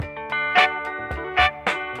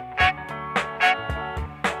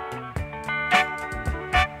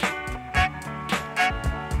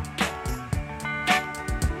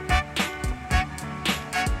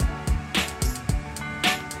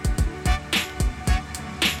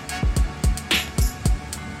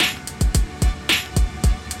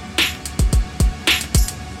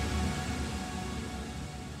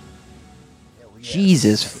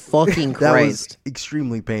Jesus fucking That was Christ.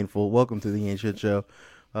 extremely painful. Welcome to the Ain't Shit Show.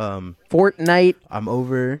 Fortnite. I'm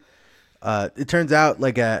over. It turns out,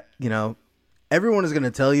 like, everyone is going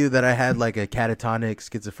to tell you that I had, like, a catatonic,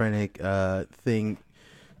 schizophrenic thing,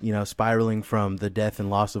 spiraling from the death and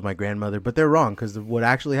loss of my grandmother. But they're wrong, because what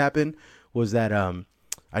actually happened was that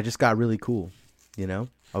I just got really cool,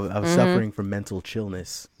 I was suffering from mental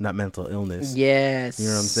chillness, not mental illness. Yes. You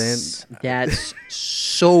know what I'm saying? That's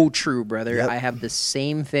so true, brother. Yep. I have the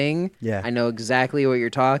same thing. Yeah. I know exactly what you're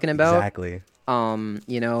talking about. Exactly.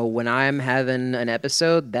 When I'm having an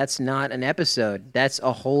episode, that's not an episode. That's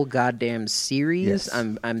a whole goddamn series. Yes.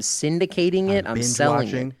 I'm syndicating it. I'm binge selling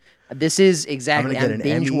watching. it. This is exactly. I'm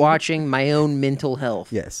binge Emmy. watching my own mental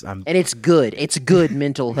health. Yes. And it's good. It's good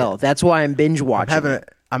mental health. That's why I'm binge watching.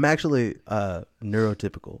 I'm actually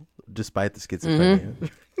neurotypical, despite the schizophrenia.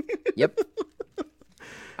 Yep.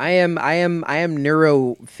 I am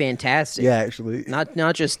neuro fantastic. Yeah, actually.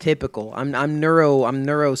 Not just typical. I'm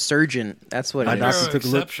neurosurgeon. That's what My it doctor is. took a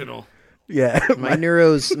look. Exceptional. Yeah. My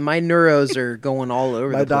neuros are going all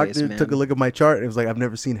over My the place, doctor man. took a look at my chart and was like, I've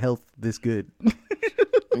never seen health this good.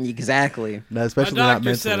 Exactly. No, My especially not doctor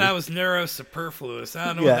mentally. said I was neurosuperfluous. I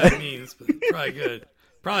don't know Yeah. what that means, but probably good.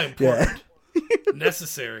 Probably important.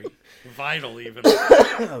 Necessary. Vital, even.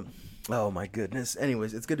 Oh, my goodness.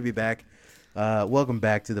 Anyways, it's good to be back. Welcome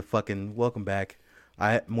back.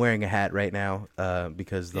 I'm wearing a hat right now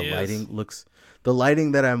because the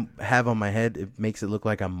lighting that I have on my head, it makes it look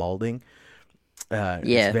like I'm balding.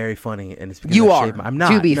 It's very funny, and it's because You I are. shaved I'm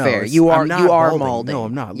not. To be No, fair, it's- you are. I'm not You are balding. malding. No,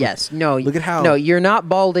 I'm not. Look, Yes. No. Look at how. No, you're not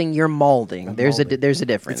balding. You're malding. I'm There's balding. a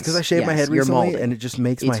difference. It's because I shaved my Yes, head you're recently, malding. and it just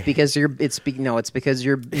makes It's my. because you're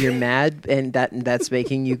mad, and that's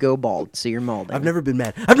making you go bald. So you're malding. I've never been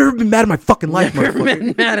mad. I've never been mad in my fucking life, Never motherfucker.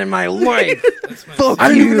 been mad in my life. Fuck, I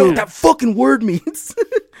don't even know what that fucking word means.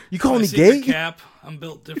 You calling me gay? Cap. I'm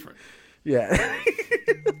built different. Yeah.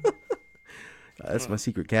 That's my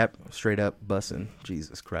secret cap. Straight up bussin'.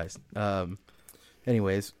 Jesus Christ.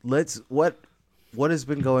 Anyways, what has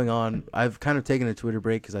been going on? I've kind of taken a Twitter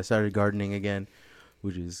break because I started gardening again,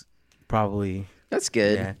 which is probably That's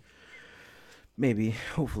good. yeah, maybe,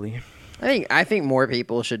 hopefully. I think more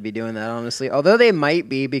people should be doing that, honestly. Although they might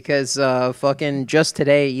be, because fucking just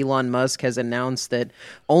today, Elon Musk has announced that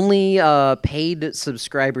only paid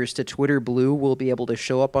subscribers to Twitter Blue will be able to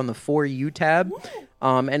show up on the For You tab.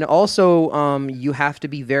 And also, you have to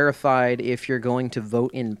be verified if you're going to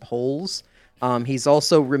vote in polls. He's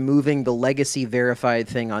also removing the legacy verified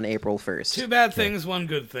thing on April 1st. Two bad things, one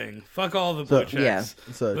good thing. Fuck all the blue checks. yeah.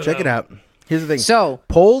 So But, check it out. Here's the thing. So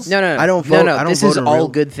polls. No. I don't vote. No. I don't This vote is in all real-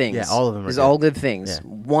 good things. Yeah, all of them. This is good. all good things. Yeah.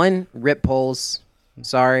 One, rip polls.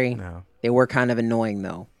 Sorry, No. they were kind of annoying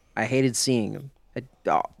though. I hated seeing them.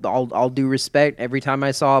 All due respect, every time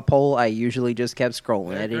I saw a poll, I usually just kept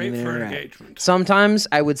scrolling. I didn't great even for interact. engagement. Sometimes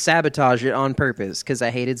I would sabotage it on purpose because I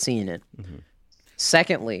hated seeing it. Mm-hmm.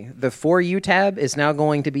 Secondly, the For You tab is now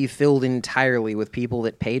going to be filled entirely with people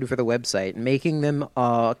that paid for the website, making them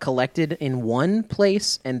collected in one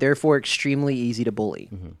place and therefore extremely easy to bully.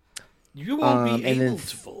 Mm-hmm. You won't be and then able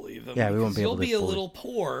to bully them. Yeah, we won't because be able you'll to be a bully. little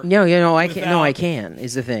poor. No, I can't. No, I without- can.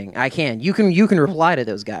 Is the thing. I can. You can reply to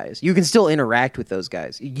those guys. You can still interact with those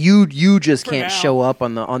guys. You just For can't now. show up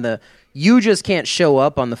on the. You just can't show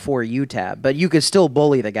up on the For You tab, but you could still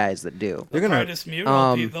bully the guys that do. They'll They're gonna- probably just mute.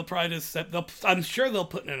 They'll probably just set. I'm sure they'll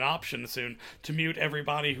put in an option soon to mute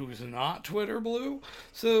everybody who's not Twitter Blue.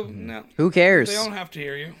 So no, Who cares? they don't have to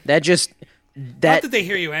hear you. That just Not that that they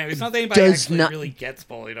hear you anyway. It's not that anybody does actually not- really gets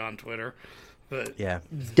bullied on Twitter. But Yeah.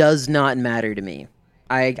 does not matter to me.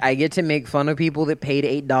 I get to make fun of people that paid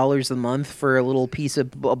 $8 a month for a little piece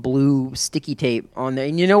of blue sticky tape on there.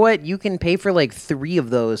 And you know what? You can pay for like 3 of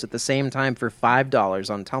those at the same time for $5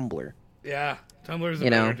 on Tumblr. yeah, Tumblr's a You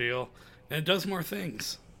know. better deal, and it does more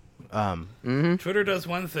things. Mm-hmm. Twitter does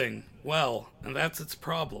one thing well, and that's its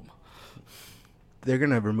problem. They're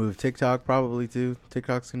gonna remove TikTok probably too.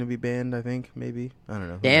 TikTok's gonna be banned. I think maybe. I don't know.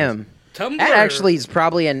 Who knows? Damn. Tumblr That actually is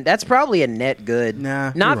probably that's probably a net good.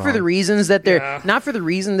 Nah, not you're for the wrong. reasons that they're Yeah. not for the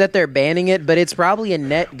reason that they're banning it, but it's probably a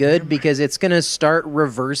net good because it's gonna start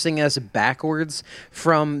reversing us backwards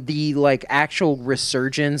from the like actual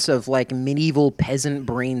resurgence of like medieval peasant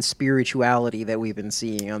brain spirituality that we've been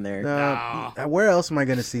seeing on there. Where else am I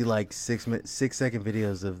gonna see like 6-second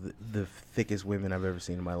videos of the thickest women I've ever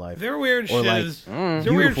seen in my life? Their weird Or, shit like, is their weird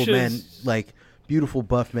Beautiful shit men, is- like beautiful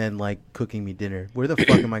buff men, like cooking me dinner. Where the fuck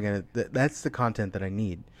am I gonna? That's the content that I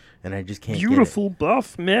need, and I just can't. Beautiful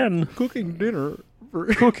buff men get it. Cooking dinner.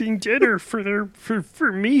 cooking dinner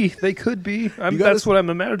for me. They could be. gotta That's s- what I'm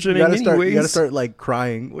You imagining. gotta start. Anyways, You gotta start like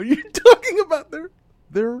crying. What are you talking about?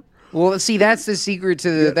 They're Well, see, that's the secret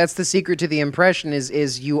to the impression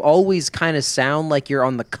is you always kind of sound like you're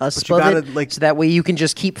on the cusp you of gotta, it, like- so that way you can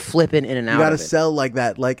just keep flipping in and You out gotta of it. sell like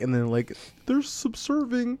that, like, and then like they're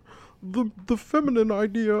subserving the feminine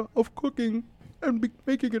idea of cooking and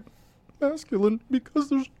making it masculine because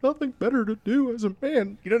there's nothing better to do as a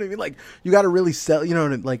man. You know what I mean? Like, you gotta really sell. You know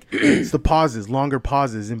what I mean? Like, it's the pauses, longer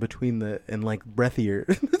pauses in between and like breathier.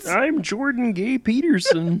 I'm Jordan Gay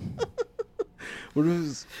Peterson. What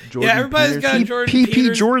was Jordan? Yeah, everybody's Peterson? got a Jordan P.P.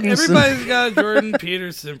 Peterson. Jordanson. Everybody's got a Jordan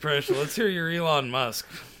Peterson impression. Let's hear your Elon Musk.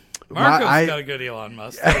 Marco's got a good Elon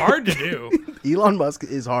Musk. They're hard to do. Elon Musk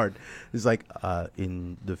is hard. It's like,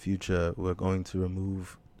 in the future, we're going to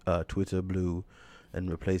remove Twitter Blue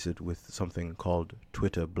and replace it with something called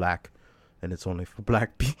Twitter Black, and it's only for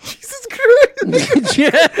black people. Jesus Christ!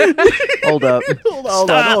 Hold up. Hold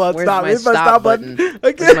on, Where's stop. my Hit my stop button. button? I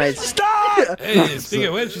Where's can't. my- Stop! Hey, speaking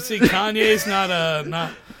of which, you see, Kanye's not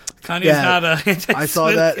Yeah, not a. I saw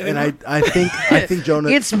that, and I think Jonah.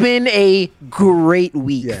 It's been a great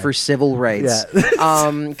week Yeah. for civil rights. Yeah.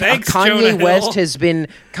 Thanks, Jonah Hill.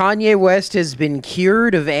 Kanye West has been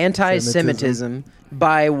cured of anti-Semitism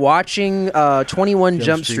by watching 21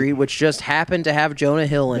 Jump Street, which just happened to have Jonah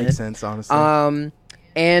Hill in Makes it. sense, honestly.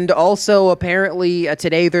 And also, apparently,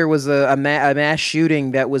 today there was a mass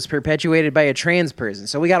shooting that was perpetuated by a trans person.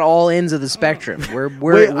 So we got all ends of the spectrum.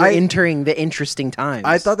 We're entering the interesting times.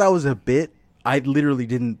 I thought that was a bit. I literally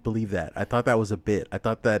didn't believe that. I thought that was a bit. I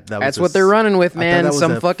thought that was. That's what they're running with, man.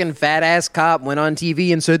 Some fucking fat ass cop went on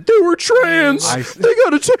TV and said they were trans. They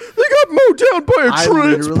got mowed down by a I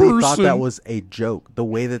trans literally person. thought that was a joke. The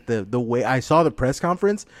way that the way I saw the press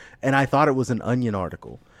conference, and I thought it was an Onion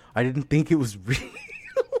article. I didn't think it was real.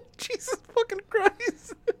 Jesus fucking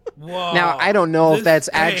Christ. Whoa. Now, I don't know if that's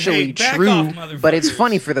actually back true, off, but it's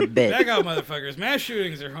funny for the bit. Back out, motherfuckers. Mass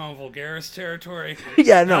shootings are home vulgaris territory.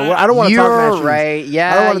 Yeah, no, I don't want to talk mass You're shootings. right. I don't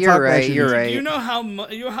Yeah, wanna you're talk mass right. shootings. You're Do right. you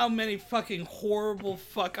know how many fucking horrible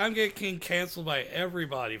I'm getting canceled by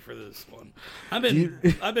everybody for this one. I've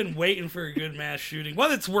been waiting for a good mass shooting,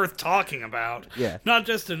 one that's worth talking about. Yeah. Not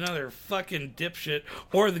just another fucking dipshit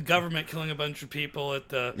or the government killing a bunch of people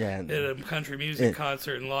at a country music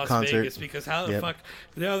concert in Las Vegas. Because how the fuck,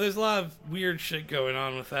 there's a lot of weird shit going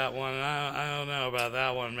on with that one. And I don't know about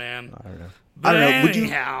that one, man. I don't know. But I don't know. Would you,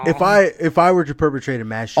 anyhow. if I were to perpetrate a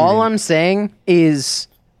mass shooting? All I'm saying is,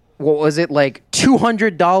 what was it, like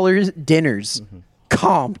 $200 dinners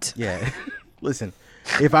comped. Yeah. Listen,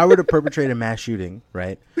 if I were to perpetrate a mass shooting,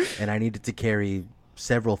 right, and I needed to carry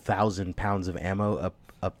several thousand pounds of ammo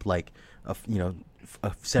up like,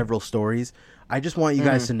 several stories, I just want you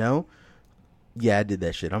guys to know, yeah, I did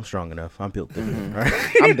that shit. I'm strong enough. I'm built different. All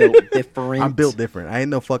right? I'm built different. I'm built different. I ain't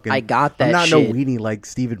no fucking. I got that I'm not shit. no weenie like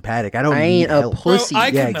Stephen Paddock. I don't. I need ain't a help. pussy. Bro, I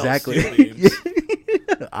Yeah, can melt exactly. steel beams.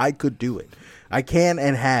 I could do it. I can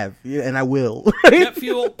and have, and I will. Jet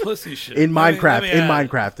fuel pussy shit. In Minecraft. Let me add it.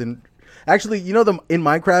 Minecraft. And actually, in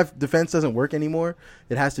Minecraft, defense doesn't work anymore.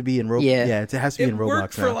 It has to be in Roblox. Yeah. It has to be in It Roblox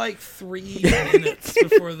worked for now. like 3 minutes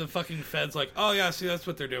before the fucking feds like, oh yeah, see that's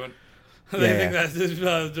what they're doing. They think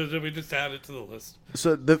that we just add it to the list.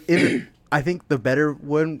 So I think the better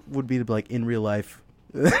one would be to be like in real life.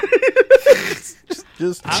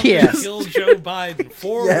 just I'm Yeah. gonna kill Joe Biden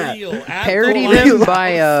for Yeah. real. At Parody the them White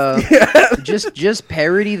by House. just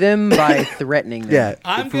parody them by threatening them. yeah,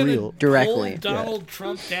 I'm for gonna real. Directly. pull Donald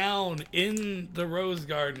Trump down in the Rose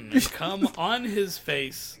Garden and come on his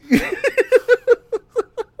face.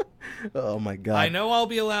 Oh my god. I know I'll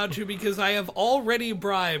be allowed to because I have already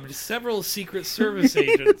bribed several Secret Service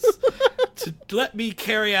agents to let me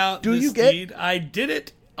carry out this deed. I did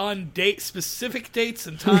it on specific dates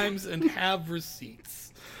and times and have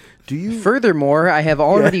receipts. Do you? Furthermore, I have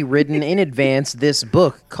already written in advance this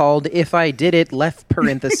book called If I Did It, left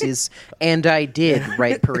parenthesis, and I did,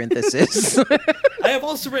 right parenthesis. I have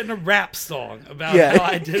also written a rap song about Yeah. how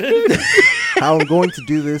I did it. How I'm going to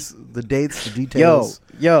do this? The dates, the details.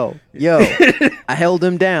 Yo. I held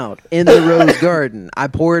him down in the rose garden. I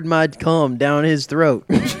poured my cum down his throat.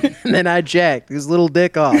 And then I jacked his little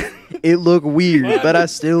dick off. It looked weird, but I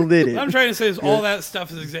still did it. What I'm trying to say is all that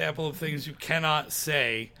stuff is an example of things you cannot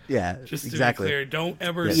say. Yeah, Just to exactly. be clear, don't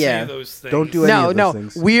ever Yeah. say those things. Don't do any of those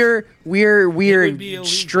things. We're would be illegal.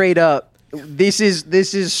 straight up. This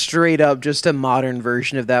is straight up just a modern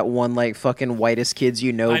version of that one like fucking whitest kids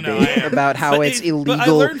you know I know, bit I am. about how But it's but I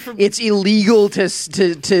illegal. learned from- It's illegal to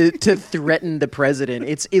threaten the president.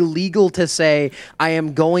 It's illegal to say I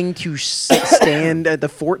am going to stand at the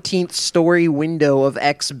 14th story window of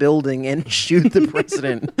X building and shoot the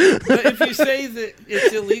president. But if you say that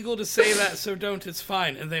it's illegal to say that, so don't, it's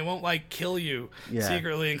fine. And they won't like kill you Yeah.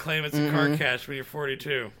 secretly and claim it's a car cash when you're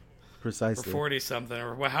 42. Precisely. Or 40 something,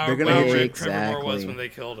 or however Trevor Moore was when they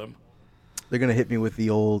killed him. They're gonna hit me with the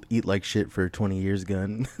old "eat like shit for 20 years"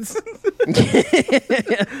 gun. With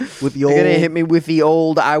the old, they're gonna hit me with the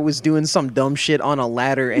old "I was doing some dumb shit on a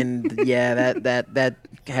ladder," and yeah, that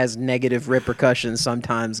has negative repercussions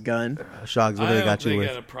sometimes. Gun. Shogs, what they got you with?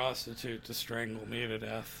 They got a prostitute to strangle me to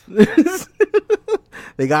death.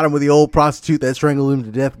 They got him with the old prostitute that strangled him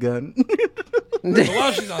to death gun.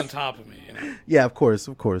 Well, she's on top of me. Yeah, of course.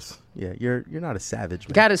 Yeah, you're not a savage,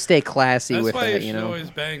 man. Got to stay classy with that, you know. Always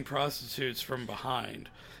bang prostitutes from behind.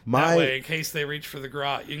 That way, in case they reach for the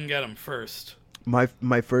grot, you can get them first. My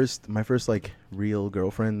first like real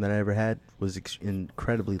girlfriend that I ever had was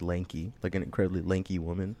incredibly lanky, like an incredibly lanky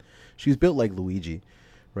woman. She was built like Luigi,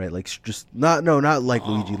 right? Like just not like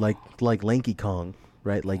Luigi, like Lanky Kong,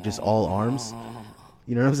 right? Like just all arms.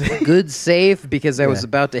 You know what I'm saying? Good save, because I was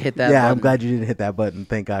about to hit that button. I'm glad you didn't hit that button.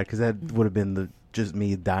 Thank God, because that would have been just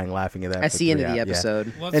me dying laughing at that. That's the end of the episode.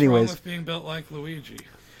 Yeah. What's wrong with being built like Luigi?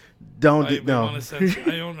 No. I don't know.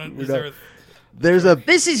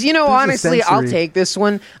 This is, honestly, I'll take this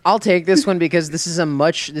one. Because this is a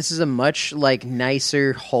much like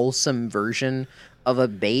nicer, wholesome version of a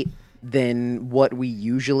bait than what we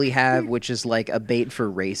usually have, which is like a bait for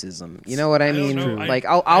racism. You know what I mean? Like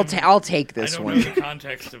I'll take this one. I don't know the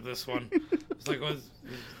context of this one. It's like,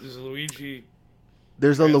 is Luigi?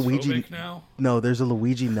 There's a Luigi now. No, there's a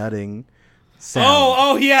Luigi nutting sound.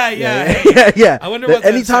 Oh yeah. Yeah. I wonder what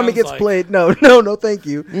anytime it gets like. played. No, thank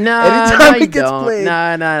you. Anytime it gets played. No.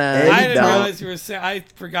 I didn't realize you were saying. I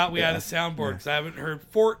forgot we had a soundboard because I haven't heard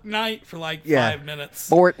Fortnite for like 5 minutes.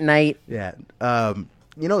 Fortnite. Yeah.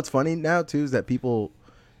 You know what's funny now too is that people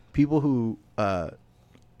who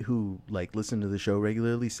like listen to the show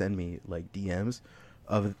regularly send me like DMs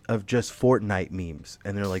of just Fortnite memes,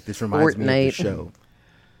 and they're like, "This reminds me of the show."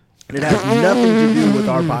 And it has nothing to do with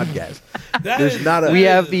our podcast.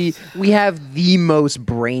 We have the most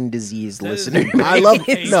brain diseased listener. I love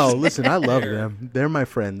them. They're my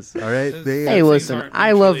friends. All right. Hey, listen,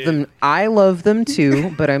 I love them. I love them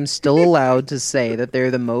too, but I'm still allowed to say that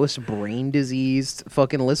they're the most brain diseased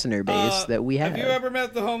fucking listener base that we have. Have you ever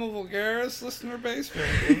met the Homo Vulgaris listener base?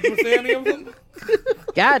 With any of them?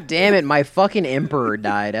 God damn it! My fucking emperor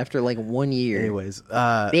died after like 1 year. Anyways,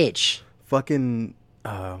 bitch. Fucking.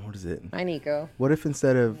 What is it? Hi, Nico. What if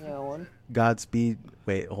instead of Godspeed?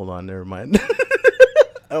 Wait, hold on. Never mind. I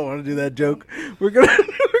don't want to do that joke. We're gonna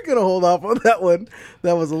hold off on that one.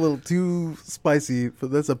 That was a little too spicy, but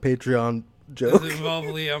that's a Patreon joke. Does it involve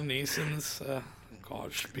Liam Neeson's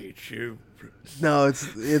Godspeed you? No,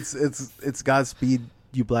 it's Godspeed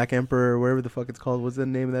You Black Emperor, or whatever the fuck it's called. What's the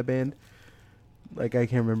name of that band? Like, I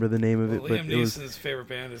can't remember the name of it. Liam Neeson's favorite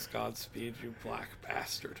band is Godspeed You Black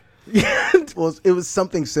Bastard. Yeah, well, it was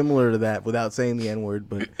something similar to that without saying the N-word,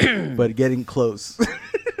 but getting close.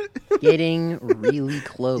 Getting really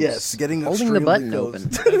close. Yes, holding the button close. open.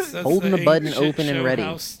 That's holding the button open and ready.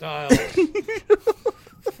 House style.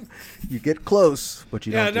 You get close, but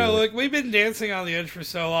you don't. Yeah, no, look, we've been dancing on the edge for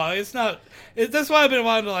so long. It's not. That's why I've been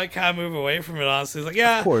wanting to like kind of move away from it. Honestly, it's like,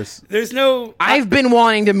 yeah, of course. There's no. I've been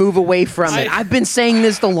wanting to move away from it. I've been saying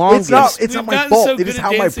this the longest. It's not my fault. It is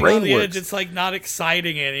how my brain works. Edge, it's like not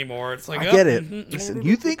exciting anymore. It's like, I get it. Listen,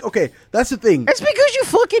 you think? Okay, that's the thing. That's because you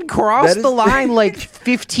fucking crossed the line like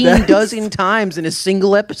 15 dozen times in a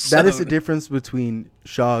single episode. That is the difference between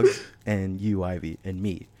Shogs and you, Ivy, and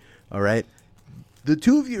me. All right. The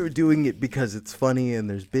two of you are doing it because it's funny and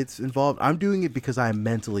there's bits involved. I'm doing it because I'm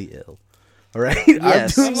mentally ill. All right.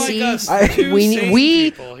 Yes.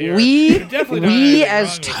 We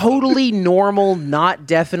as totally normal,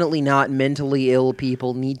 definitely not mentally ill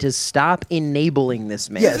people need to stop enabling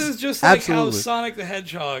this man. Yes, this is just like how Sonic the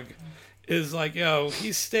Hedgehog is like,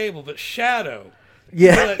 he's stable, but Shadow.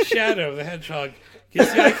 That Shadow the Hedgehog.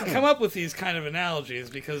 I can come up with these kind of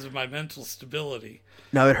analogies because of my mental stability.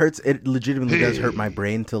 No, it hurts. It legitimately does hurt my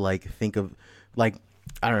brain to like think of like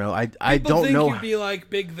I don't know. I don't know. You'd be like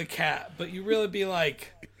Big the Cat, but you really be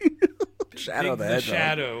like Shadow the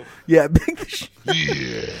Shadow. Yeah,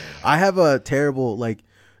 yeah. I have a terrible like.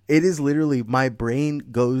 It is literally my brain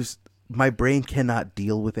cannot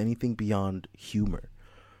deal with anything beyond humor,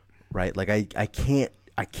 right? Like I can't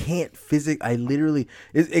physically. I literally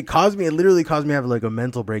it literally caused me to have like a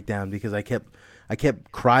mental breakdown because I kept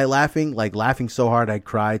laughing so hard I'd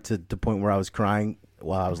cry to the point where I was crying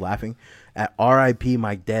while I was laughing. At R.I.P.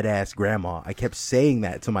 my dead ass grandma. I kept saying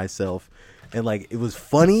that to myself, and like it was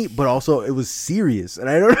funny, but also it was serious. And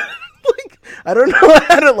I don't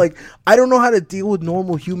know how to deal with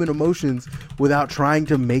normal human emotions without trying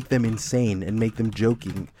to make them insane and make them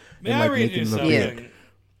joking. May I read you something?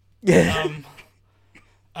 Yeah.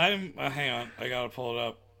 Hang on, I gotta pull it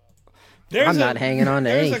up. I'm not hanging on to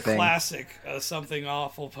anything. There's a classic Something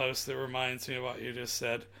Awful post that reminds me of what you just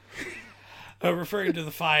said. Referring to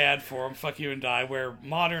the FIAD forum, Fuck You and Die, where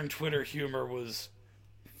modern Twitter humor was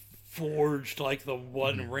forged like the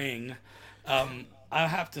One Ring. I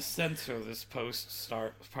have to censor this post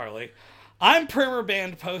partly. I'm Primer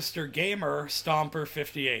Band poster gamer Stomper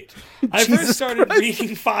 58. I first started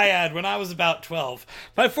reading FIAD when I was about 12.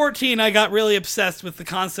 By 14, I got really obsessed with the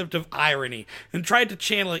concept of irony and tried to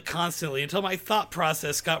channel it constantly until my thought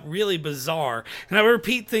process got really bizarre, and I would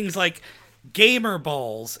repeat things like gamer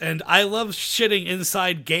balls and I love shitting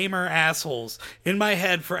inside gamer assholes in my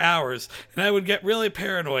head for hours, and I would get really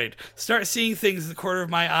paranoid, start seeing things in the corner of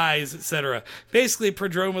my eyes, etc. Basically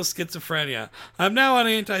prodromal schizophrenia. I'm now on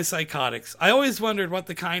antipsychotics. I always wondered what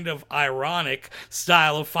the kind of ironic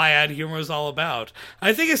style of FIAD humor is all about.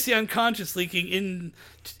 I think it's the unconscious leaking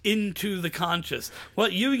into the conscious,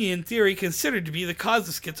 what Jungian theory considered to be the cause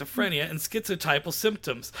of schizophrenia and schizotypal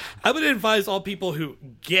symptoms. I would advise all people who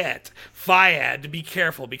get FIAD to be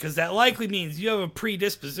careful, because that likely means you have a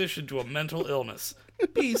predisposition to a mental illness.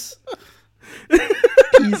 Peace.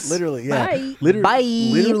 Peace. Literally, yeah. Bye.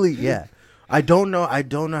 Literally, yeah. I don't know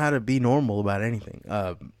how to be normal about anything.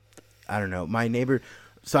 I don't know. My neighbor.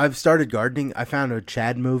 So I've started gardening. I found a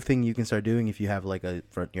Chad move thing you can start doing if you have like a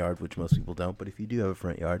front yard, which most people don't. But if you do have a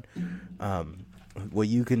front yard, what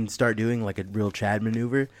you can start doing, like a real Chad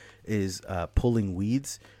maneuver, is pulling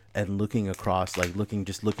weeds and looking across, like looking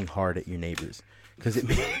hard at your neighbors,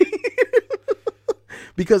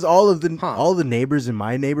 because all the neighbors in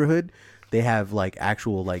my neighborhood, they have like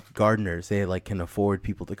actual like gardeners. They like can afford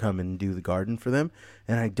people to come and do the garden for them,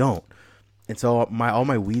 and I don't. And so all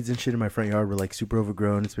my weeds and shit in my front yard were like super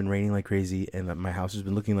overgrown. It's been raining like crazy, and my house has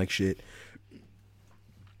been looking like shit.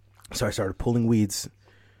 So I started pulling weeds,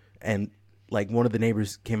 and like one of the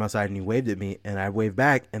neighbors came outside and he waved at me, and I waved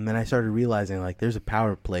back, and then I started realizing like there's a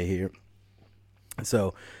power play here. And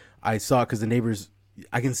so I saw, because the neighbors,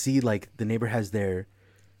 I can see like the neighbor has their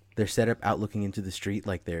setup out looking into the street,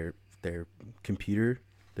 like their computer,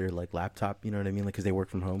 their like laptop, you know what I mean? Like, because they work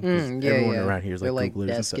from home. Everyone around here is like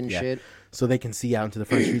Googlers and stuff. And shit. Yeah. So they can see out into the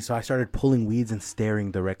front street. So I started pulling weeds and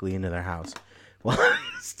staring directly into their house.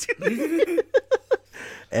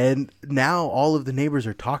 And now all of the neighbors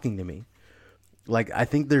are talking to me. Like, I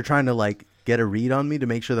think they're trying to like get a read on me to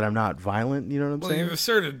make sure that I'm not violent. You know what I'm saying? You've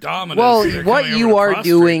asserted dominance. Well, what you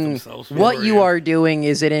are doing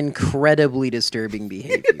is an incredibly disturbing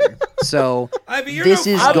behavior. So this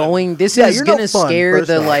is going to scare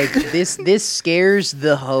the like this scares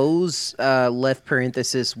the hoes. Left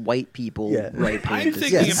parenthesis white people. Yeah. Right parenthesis. I'm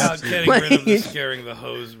thinking about getting rid of the scaring the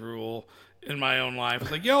hoes rule in my own life.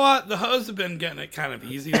 Like, you know what? The hoes have been getting it kind of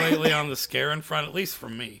easy lately on the scare in front, at least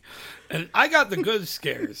from me. And I got the good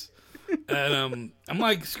scares. And I'm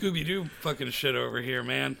like Scooby-Doo fucking shit over here,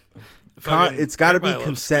 man. It's got to be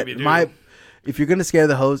consent. If you're gonna scare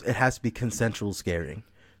the hoes, it has to be consensual scaring.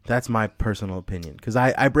 That's my personal opinion. Because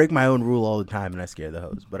I break my own rule all the time and I scare the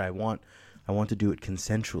hoes, but I want to do it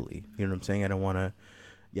consensually. You know what I'm saying? I don't want to.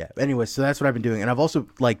 Yeah. Anyway, so that's what I've been doing, and I've also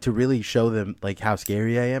like to really show them like how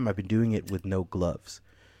scary I am. I've been doing it with no gloves.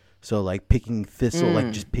 So like picking thistle,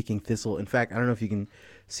 like just picking thistle. In fact, I don't know if you can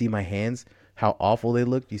see my hands. How awful they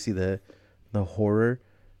look. Do you see the horror?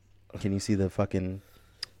 Can you see the fucking...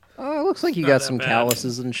 Oh, it looks like you got some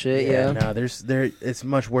calluses and shit, yeah. No, it's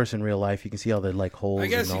much worse in real life. You can see all the like holes. I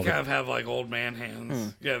guess and all you kind of have like old man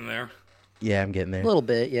hands. Getting there. Yeah, I'm getting there. A little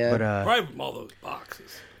bit, yeah. But probably from all those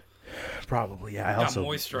boxes. Probably, yeah. I also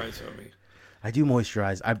moisturize on me. I do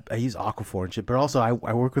moisturize. I use Aquaphor and shit, but also I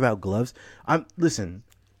work without gloves. I'm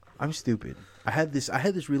stupid. I had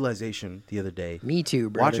this realization the other day. Me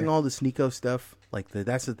too, brother. Watching all the Sneeko stuff, like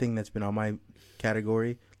that's the thing that's been on my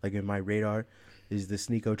category, like in my radar, is the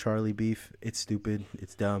Sneeko Charlie beef. It's stupid.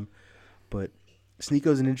 It's dumb. But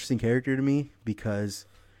Sneeko's an interesting character to me because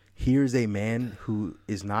here's a man who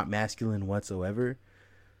is not masculine whatsoever,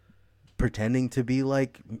 pretending to be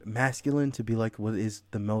like masculine, to be like what is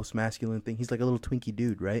the most masculine thing. He's like a little twinky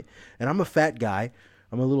dude, right? And I'm a fat guy.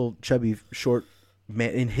 I'm a little chubby, short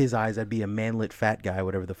man. In his eyes, I'd be a manlet fat guy,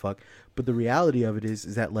 whatever the fuck. But the reality of it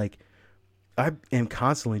is that like I am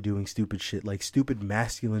constantly doing stupid shit, like stupid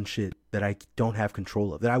masculine shit that I don't have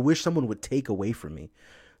control of, that I wish someone would take away from me.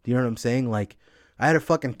 Do you know what I'm saying? Like I had a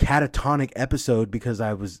fucking catatonic episode because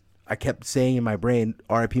I kept saying in my brain,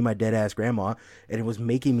 R.I.P. my dead ass grandma, and it was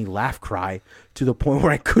making me laugh cry to the point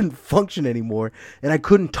where I couldn't function anymore, and I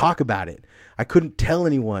couldn't talk about it. I couldn't tell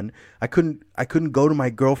anyone. I couldn't go to my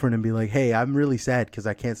girlfriend and be like, hey, I'm really sad because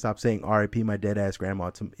I can't stop saying R.I.P. my dead ass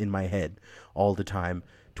grandma in my head all the time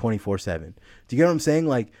 24/7. Do you get what I'm saying?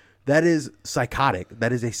 Like, that is psychotic.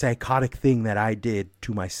 That is a psychotic thing that I did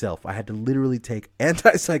to myself. I had to literally take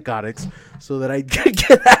antipsychotics so that I could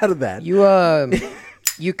get out of that.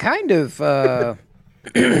 You kind of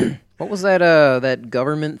what was that that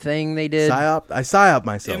government thing they did? PSYOP? I PSYOP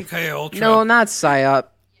myself. MK Ultra. No, not PSYOP.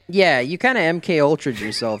 Yeah, you kind of MK Ultra'd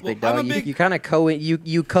yourself, big dog. You kind of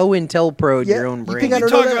you COINTELPRO'd your own brain. You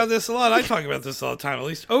talk about this a lot. I talk about this all the time. At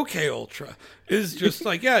least OK Ultra is just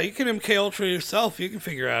like, yeah, you can MK Ultra yourself. You can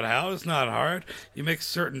figure out how. It's not hard. You mix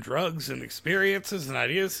certain drugs and experiences and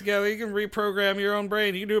ideas together. You can reprogram your own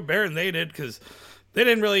brain. You can do it better than they did because they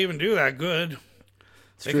didn't really even do that good.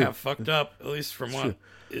 They got fucked up, at least from what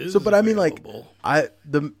is. So, but I mean, available. like,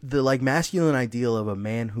 the like masculine ideal of a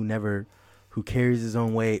man who carries his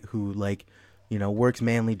own weight, who, like, you know, works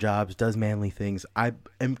manly jobs, does manly things. I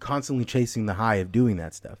am constantly chasing the high of doing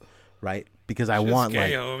that stuff, right? Because I want,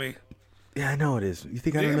 gay, like, homie. Yeah, I know it is. You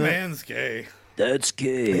think I Being don't know? a man's gay. That's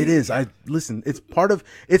gay. It is. Listen. It's part of.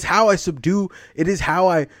 It's how I subdue. It is how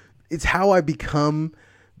I. It's how I become.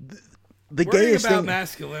 The gayest about thing.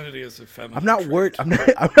 Masculinity is a feminine. I'm not worried. I'm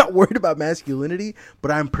not worried about masculinity, but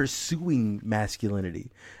I'm pursuing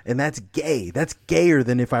masculinity, and that's gay. That's gayer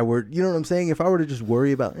than if I were. You know what I'm saying? If I were to just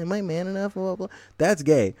worry about, am I man enough? Blah, blah, blah, that's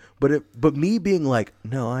gay. But me being like,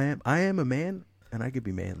 no, I am a man, and I could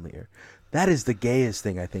be manlier. That is the gayest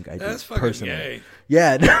thing I think I do. That's fucking personally. Gay.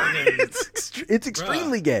 Yeah, it's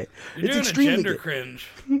extremely gay. You're it's doing extremely a gender gay. cringe.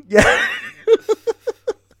 Yeah.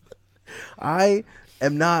 I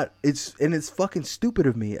am not. It's fucking stupid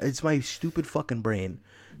of me. It's my stupid fucking brain.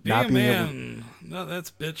 Being not a being man, no, that's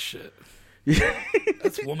bitch shit.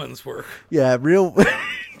 That's woman's work. Yeah, real.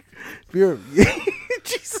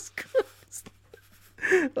 Jesus Christ.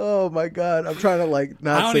 Oh my God, I'm trying to like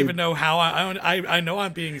not. I don't say, even know how I know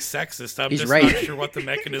I'm being sexist. I'm just right. not sure what the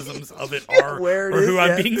mechanisms of it are or who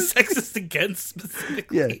I'm being sexist against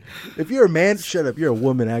specifically. Yeah, if you're a man, shut up. You're a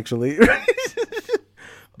woman, actually.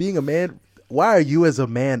 Being a man. Why are you as a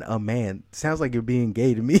man a man? Sounds like you're being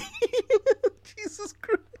gay to me. Jesus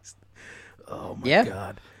Christ. Oh my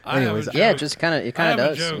God. Anyways, yeah, just kind of it kind of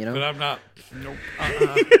does, joke, you know. But I'm not. Nope.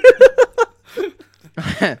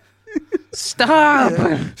 Stop.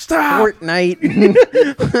 Fortnite.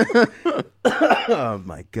 Oh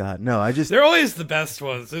my God. No, I just. They're always the best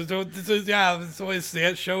ones. It's always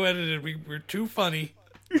the show edited. We're too funny.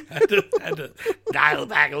 had to dial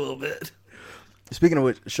back a little bit. Speaking of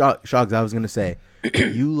which, Shogs, I was gonna say,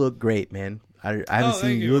 you look great, man. I haven't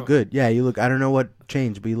seen you look good. Yeah, you look. I don't know what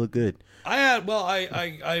changed, but you look good.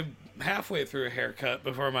 I halfway through a haircut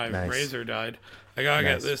before my razor died. I gotta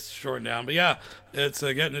get this shortened down. But yeah, it's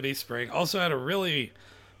getting to be spring. Also had a really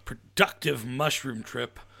productive mushroom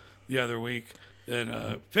trip the other week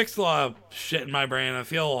and fixed a lot of shit in my brain. I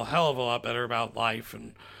feel a hell of a lot better about life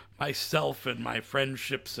and myself and my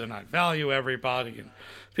friendships, and I value everybody and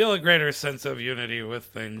feel a greater sense of unity with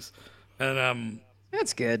things. And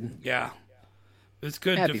that's good. Yeah, it's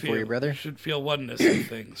good Happy to feel. For you, brother. You should feel oneness with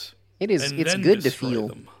things. It is. It's good to feel.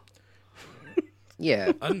 Them.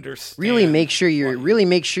 Yeah. Understand. Really make sure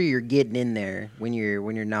you're getting in there when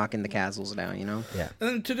you're knocking the castles down, you know? Yeah.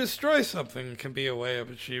 And to destroy something can be a way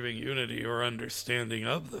of achieving unity or understanding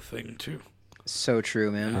of the thing too. So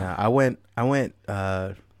true, man. Yeah, I went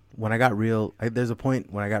when I got real, there's a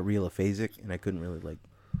point when I got real aphasic and I couldn't really like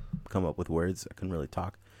come up with words. I couldn't really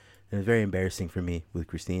talk. And it was very embarrassing for me with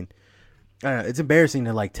Christine. I don't know, it's embarrassing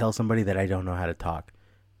to like tell somebody that I don't know how to talk.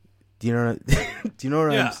 Do you know? Do you know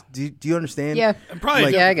what yeah. do you understand? Yeah, probably.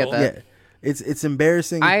 Like, yeah, I get that. Yeah, it's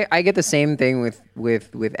embarrassing. I get the same thing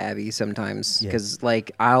with Abby sometimes because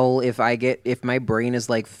like if my brain is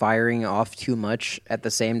like firing off too much at the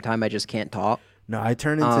same time, I just can't talk. No, I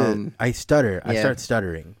turn into I stutter. I start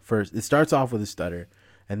stuttering first. It starts off with a stutter,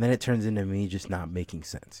 and then it turns into me just not making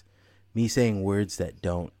sense. Me saying words that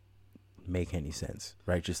don't make any sense,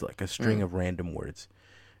 right? Just like a string of random words.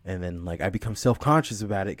 And then like I become self-conscious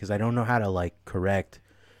about it because I don't know how to like correct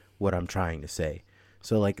what I'm trying to say.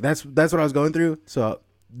 So like that's what I was going through. So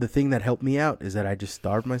the thing that helped me out is that I just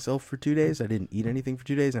starved myself for 2 days. I didn't eat anything for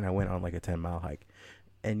 2 days, and I went on like a 10-mile hike.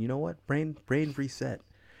 And you know what? Brain reset.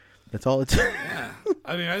 That's all it took. Yeah,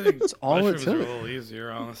 I mean, I think it's all it took. Are a little easier,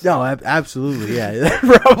 honestly. No, absolutely, yeah. That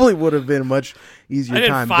probably would have been a much easier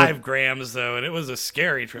time. I did 5 grams though, and it was a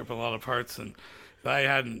scary trip in a lot of parts. And if I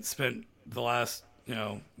hadn't spent the last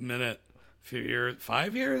few years,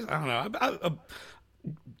 5 years, I don't know. I'm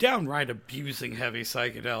downright abusing heavy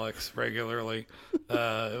psychedelics regularly.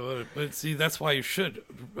 But see, that's why you should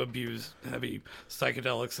abuse heavy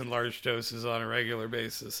psychedelics in large doses on a regular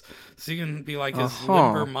basis, so you can be like as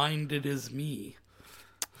limber-minded as me.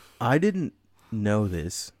 I didn't. know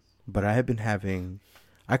this, but I have been having.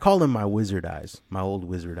 I call them my wizard eyes. My old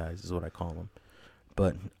wizard eyes is what I call them.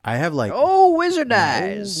 But I have like wizard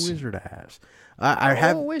eyes. Wizard eyes. I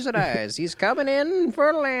have wizard eyes. He's coming in for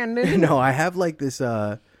a landing. No, I have like this.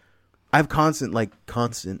 I have constant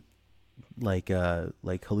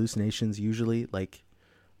hallucinations. Usually, like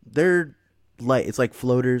they're like it's like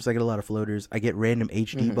floaters. I get a lot of floaters. I get random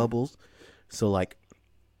HD bubbles. So like,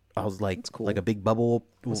 I was like, cool. Like a big bubble.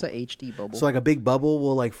 What's an HD bubble? So like a big bubble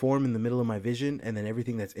will like form in the middle of my vision, and then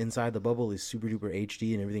everything that's inside the bubble is super duper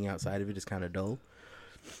HD, and everything outside of it is kind of dull.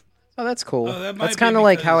 Oh, that's cool. Oh, that's kind of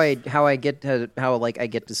like how I get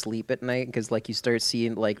to sleep at night, because like you start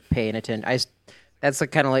seeing like paying attention. That's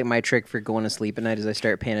like, kind of like my trick for going to sleep at night is I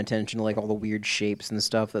start paying attention to like all the weird shapes and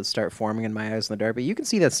stuff that start forming in my eyes in the dark. But you can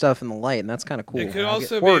see that stuff in the light, and that's kind of cool. It could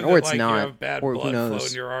also be that, it's like, not. You have bad or blood who flow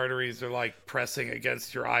knows? in your arteries, or like pressing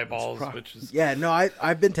against your eyeballs, which is No,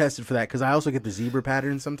 I've been tested for that because I also get the zebra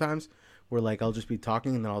pattern sometimes, where like I'll just be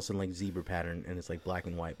talking and then all of a sudden like zebra pattern, and it's like black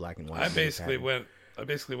and white. I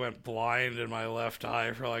basically went blind in my left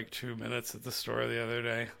eye for like 2 minutes at the store the other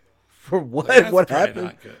day. For what? Like, what happened?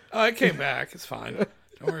 Not good. Oh, I came back. It's fine.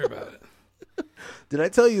 Don't worry about it. Did I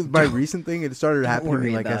tell you my recent thing? It started happening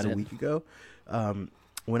worry like as about a it. week ago.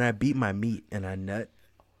 When I beat my meat and I nut,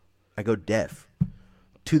 I go deaf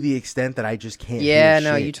to the extent that I just can't. Yeah, hear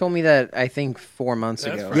no, shit. you told me that I think 4 months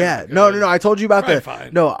That's ago. right. Yeah, Good. no. I told you about Probably the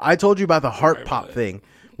fine. no. I told you about the heart worry pop about it. thing,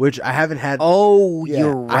 which I haven't had. Oh, Yeah,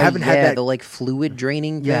 you're right. I haven't had that- the like fluid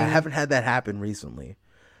draining thing. Yeah, I haven't had that happen recently.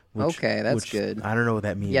 Okay, that's good. I don't know what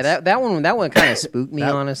that means. Yeah, that one kind of spooked me,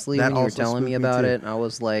 That- honestly, that when you were also telling me spooked me about too. it. I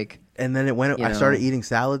was like, And then it went. You I started know. eating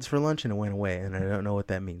salads for lunch, and it went away, and I don't know what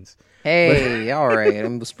that means. hey, all right,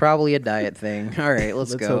 it was probably a diet thing. All right,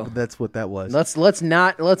 let's Let's go. hope that's what that was. Let's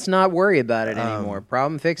not worry about it anymore.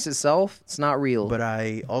 Problem fixed itself. It's not real. But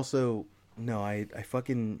I also I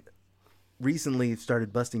fucking recently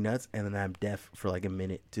started busting nuts, and then I'm deaf for like a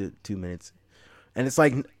minute to 2 minutes, and it's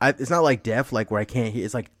like it's not like deaf like where I can't hear.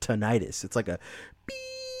 It's like tinnitus. It's like a beep,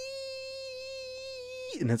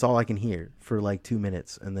 and that's all I can hear for like 2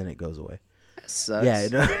 minutes, and then it goes away. That sucks.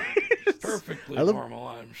 Yeah, Perfectly I look- normal,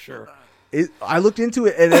 I'm sure. I looked into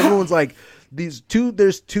it, and everyone's like, there's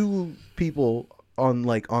two people on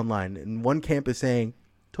like online, and one camp is saying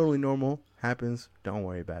totally normal, happens, don't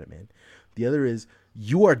worry about it, man. The other is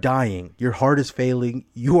you are dying, your heart is failing,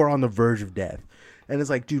 you are on the verge of death, and it's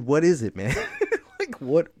like, dude, what is it, man? Like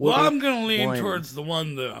what? Well, I'm going to lean one? towards the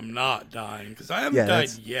one that I'm not dying, because I haven't Yeah, died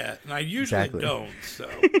that's- yet, and I usually Exactly. don't. So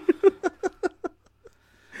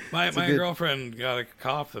my good- girlfriend got a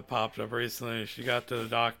cough that popped up recently. She got to the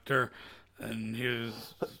doctor, and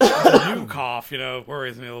it's a new cough,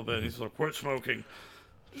 worries me a little bit. He's like, quit smoking.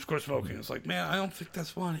 Just quit smoking. It's like, man, I don't think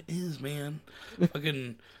that's what it is, man.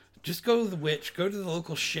 Fucking just go to the witch. Go to the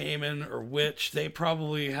local shaman or witch. They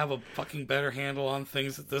probably have a fucking better handle on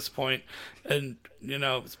things at this point. And,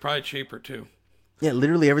 it's probably cheaper, too. Yeah,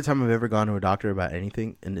 literally every time I've ever gone to a doctor about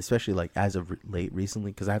anything, and especially like as of late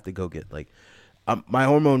recently, because I have to go get like my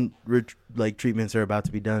hormone treatments are about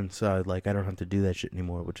to be done, so like I don't have to do that shit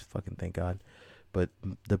anymore, which is fucking thank God. But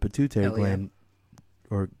the pituitary Hell yeah. gland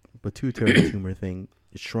or pituitary tumor thing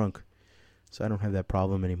is shrunk, so I don't have that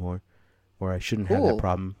problem anymore, or I shouldn't have that Cool.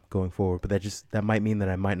 problem going forward. But that might mean that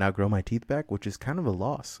I might not grow my teeth back, which is kind of a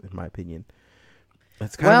loss in my opinion.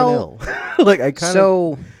 That's kind of an ill. Like I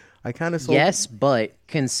kind of yes, but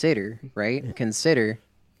consider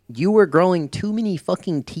you were growing too many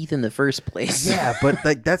fucking teeth in the first place. Yeah, but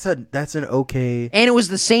like that's an okay. And it was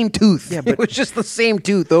the same tooth. Yeah, but- it was just the same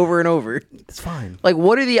tooth over and over. It's fine. Like,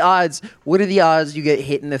 what are the odds? What are the odds you get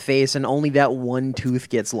hit in the face and only that one tooth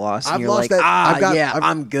gets lost? And I've you're lost like, that.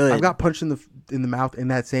 I'm good. I've got punched in the mouth in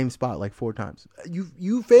that same spot like 4 times.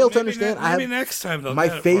 You fail to understand. Maybe next time they'll my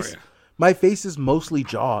get it face. for you. My face is mostly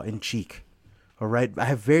jaw and cheek. All right, I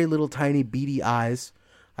have very little tiny beady eyes.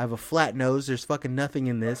 I have a flat nose. There's fucking nothing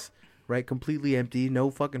in this. Right, completely empty. No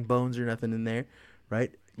fucking bones or nothing in there.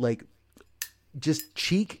 Right, like just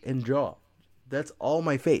cheek and jaw. That's all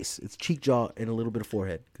my face. It's cheek, jaw, and a little bit of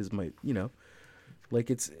forehead because my, like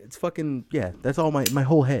it's fucking yeah. That's all my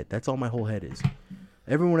whole head. That's all my whole head is.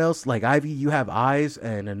 Everyone else, like Ivy, you have eyes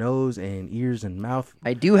and a nose and ears and mouth.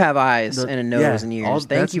 I do have eyes and a nose and ears.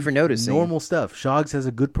 Thank That's you for noticing. Normal stuff. Shogs has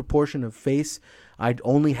a good proportion of face. I'd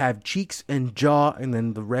only have cheeks and jaw, and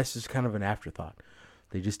then the rest is kind of an afterthought.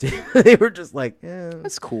 They just they were just like, yeah.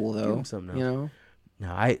 That's cool though. him something else. No,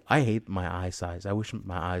 I hate my eye size. I wish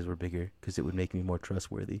my eyes were bigger because it would make me more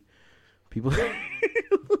trustworthy. People,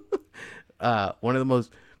 one of the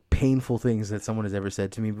most painful things that someone has ever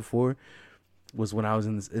said to me before was when I was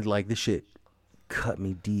in like this shit cut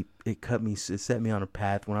me deep. It set me on a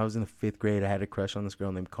path. When I was in the 5th grade, I had a crush on this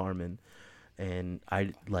girl named Carmen, and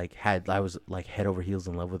I was like head over heels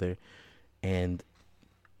in love with her, and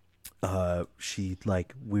she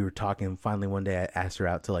like we were talking. Finally, one day I asked her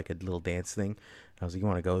out to like a little dance thing. I was like, "You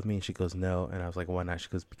want to go with me?" And she goes, "No." And I was like, "Why not?" She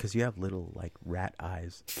goes, "Because you have little like rat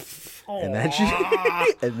eyes." And that shit,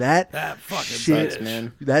 that fucking shit, bitch.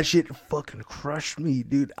 Man. That shit fucking crushed me,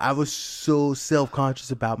 dude. I was so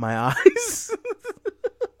self-conscious about my eyes.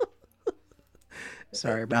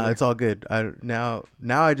 Sorry, brother. No, it's all good. Now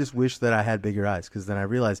I just wish that I had bigger eyes, because then I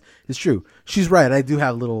realized it's true. She's right. I do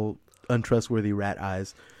have little untrustworthy rat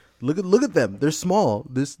eyes. Look at them. They're small.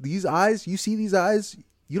 These eyes. You see these eyes?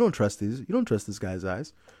 You don't trust these. You don't trust this guy's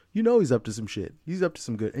eyes. You know he's up to some shit. He's up to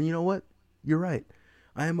some good. And you know what? You're right.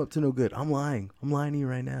 I am up to no good. I'm lying. I'm lying to you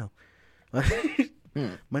right now.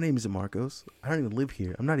 My name isn't Marcos. I don't even live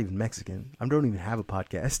here. I'm not even Mexican. I don't even have a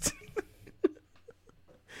podcast.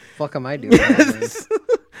 Fuck am I doing?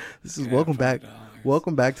 This is welcome back.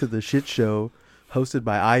 Welcome back to the shit show hosted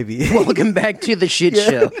by Ivy. Welcome back to the shit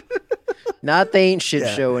show. Not the ain't shit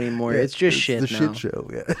show anymore. It's just shit the now. shit show,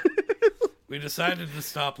 yeah. We decided to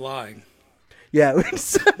stop lying. Yeah.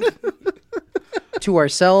 To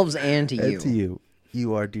ourselves and to you. And to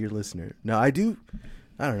you, our dear listener. No, I don't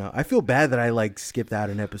know. I feel bad that I like skipped out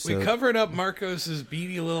an episode. We covered up Marcos's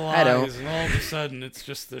beady little eyes, and all of a sudden it's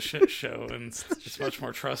just the shit show, and it's just much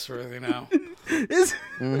more trustworthy now.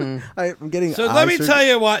 I'm getting. So let me tell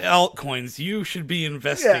you what altcoins you should be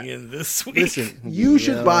investing in this week. Listen, you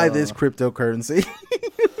should buy this cryptocurrency.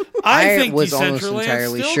 I was almost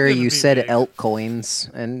entirely sure you said elk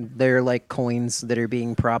coins, and they're like coins that are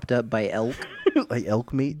being propped up by elk. Like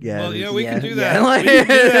elk meat, yeah. Well, yeah, we can do that. Yeah. We can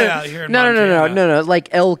do that out here in Montana. No. Like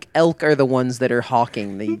elk are the ones that are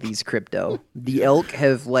hawking these crypto. The elk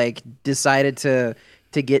have like decided to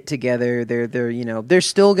get together. They're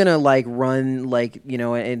still gonna like run like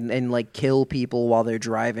and like kill people while they're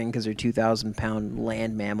driving because they're 2,000-pound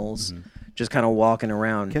land mammals. Mm-hmm. Just kind of walking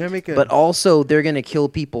around. Can I make But also, they're going to kill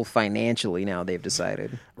people financially now, they've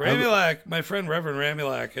decided. Ramulak, my friend Reverend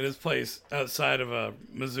Ramulak, at his place outside of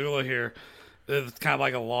Missoula here, it's kind of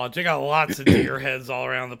like a lodge. They got lots of deer heads all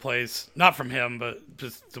around the place. Not from him, but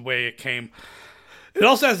just the way it came. It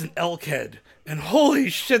also has an elk head. And holy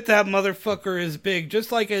shit, that motherfucker is big.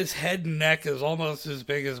 Just like his head and neck is almost as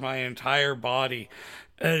big as my entire body.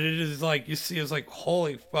 And it is like, you see, it's like,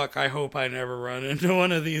 holy fuck, I hope I never run into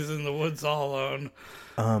one of these in the woods all alone.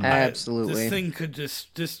 Absolutely. This thing could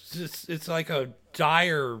just, it's like a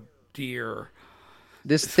dire deer.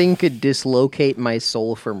 This thing could dislocate my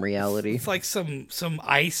soul from reality. It's like some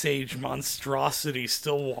Ice Age monstrosity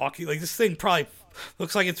still walking. Like, this thing probably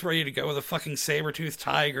looks like it's ready to go with a fucking saber-toothed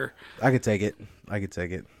tiger. I could take it.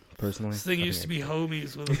 Personally, this thing used to be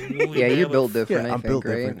homies with a woolly yeah, you're mammoth. built different. Yeah, I I'm think, built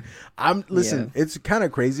right? different. Listen. It's kind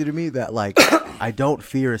of crazy to me that like I don't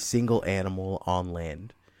fear a single animal on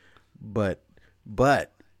land, but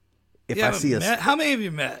if I see how many have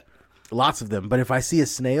you met? Lots of them. But if I see a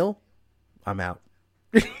snail, I'm out.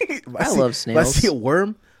 I love snails. If I see a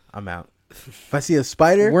worm, I'm out. If I see a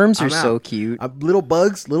spider, worms are I'm so out. cute. Little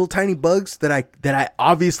tiny bugs that I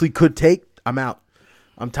obviously could take. I'm out.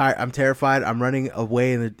 I'm tired. I'm terrified. I'm running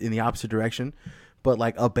away in the opposite direction. But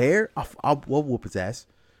like a bear, we'll whoop its ass.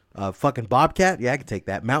 Fucking bobcat, yeah, I can take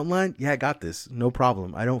that. Mountain lion, yeah, I got this. No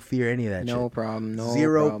problem. I don't fear any of that shit. No problem.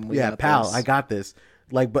 Zero. Problem. Yeah, pal, this. I got this.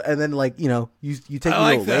 Like, but and then like you take. I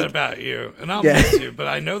like that lake. about you, and I'll miss you, but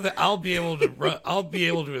I know that I'll be able to run. I'll be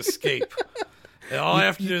able to escape. And all I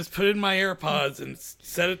have to do is put in my AirPods and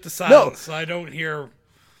set it to silence, so I don't hear.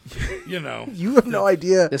 You have no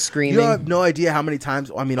idea the screaming. You have no idea how many times.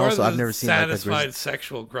 I mean, also I've never seen satisfied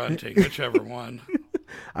sexual grunting, whichever one.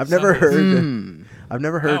 I've never heard. I've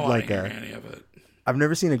never heard like any of it. I've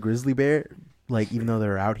never seen a grizzly bear, like even though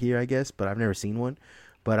they're out here, I guess, but I've never seen one.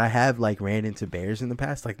 But I have like ran into bears in the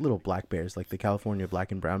past, like little black bears, like the California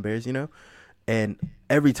black and brown bears, And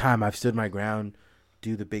every time I've stood my ground,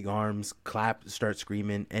 do the big arms, clap, start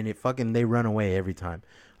screaming, and they run away every time.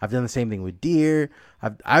 I've done the same thing with deer.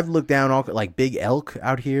 I've looked down all like big elk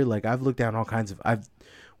out here. Like I've looked down all kinds of. I've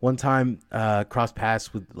one time crossed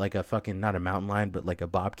paths with like a fucking not a mountain lion but like a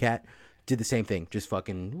bobcat. Did the same thing, just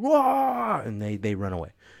fucking wah, and they run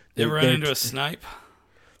away. They run into a snipe.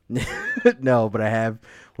 No, but I have.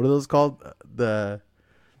 What are those called? The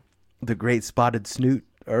great spotted snoot.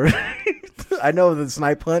 Or I know the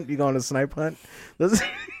snipe hunt. You go on a snipe hunt.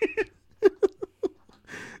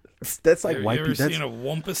 That's like white people. You ever seen a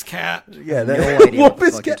wumpus cat? Yeah, no idea what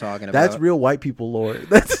the fuck you're talking about. That's real white people lore.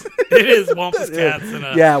 That's It is Wampus cats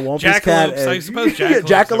and Wampus cat. I suppose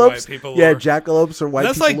jackalopes are white people lore. Yeah, jackalopes are white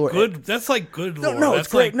people like lore. good. That's like good lore. No, that's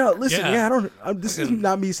it's great. Like, no, listen, I don't. This is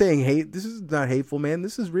not me saying hate. This is not hateful, man.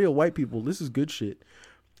 This is real white people. This is good shit.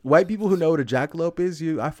 White people who know what a jackalope is,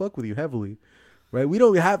 I fuck with you heavily. Right, we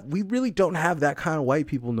really don't have that kind of white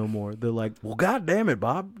people no more. They're like, well, god damn it,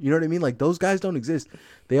 Bob. You know what I mean? Like those guys don't exist.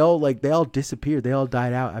 They all disappeared. They all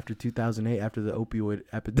died out after 2008, after the opioid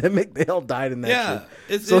epidemic. They all died in that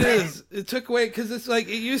shit. It is. It took away because it's like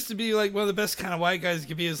it used to be like one of the best kind of white guys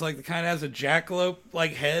could be is like the kind of has a jackalope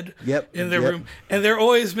like head in their room, and they're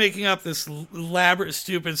always making up this elaborate,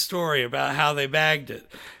 stupid story about how they bagged it,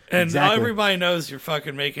 and everybody knows you're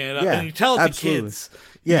fucking making it up, and you tell it to kids.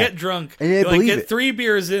 You get drunk, and you like, get 3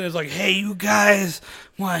 beers in, it's like, hey, you guys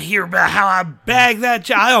want to hear about how I bagged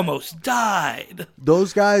that I almost died.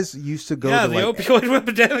 Those guys used to go to the opioid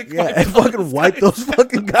epidemic. Yeah, and fucking wipe those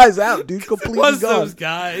fucking guys out, dude. Completely gone. Those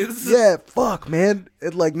guys. Yeah, fuck, man.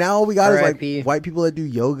 Like now all we got is like white people that do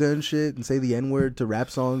yoga and shit and say the N-word to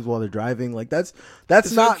rap songs while they're driving. Like it's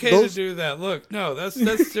not okay to do that. Look, no, that's the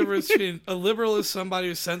difference between a liberal is somebody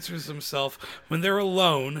who censors himself when they're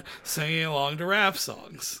alone singing along to rap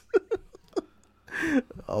songs.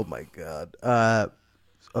 Oh my god.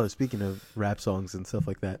 Speaking of rap songs and stuff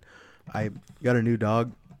like that, I got a new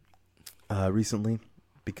dog recently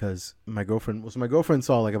because my girlfriend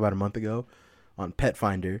saw like about a month ago on Pet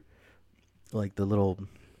Finder, like the little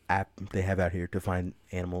app they have out here to find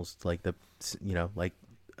animals, like the like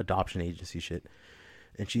adoption agency shit.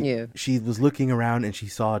 And she was looking around and she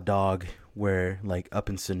saw a dog where like up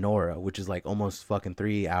in Sonora, which is like almost fucking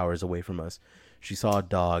 3 hours away from us. She saw a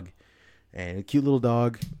dog, and a cute little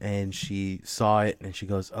dog, and she saw it and she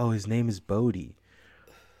goes, "Oh, his name is Bodie."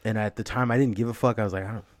 And at the time I didn't give a fuck. I was like,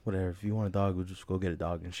 whatever, if you want a dog, we'll just go get a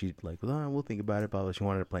dog. And she like, well, we'll think about it. Blah. She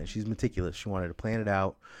wanted to plan. She's meticulous. She wanted to plan it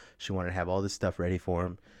out. She wanted to have all this stuff ready for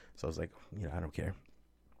him. So I was like, I don't care.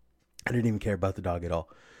 I didn't even care about the dog at all.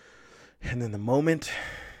 And then the moment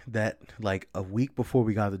that like a week before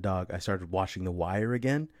we got the dog, I started watching The Wire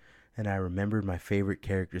again. And I remembered my favorite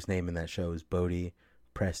character's name in that show is Bodie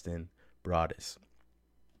Preston Broaddus.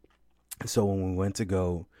 So when we went to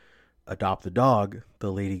go adopt the dog,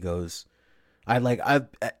 the lady goes, I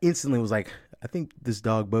instantly was like, I think this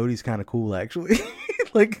dog Bodie's kind of cool actually.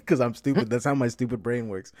 Like, because I'm stupid. That's how my stupid brain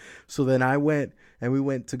works. So then we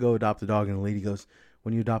went to go adopt the dog, and the lady goes,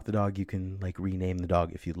 when you adopt the dog, you can like rename the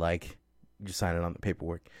dog if you'd like. You just sign it on the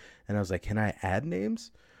paperwork. And I was like, can I add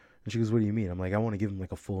names? And she goes, what do you mean? I'm like, I want to give him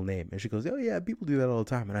like a full name. And she goes, oh yeah, people do that all the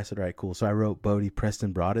time. And I said, all right, cool. So I wrote Bodie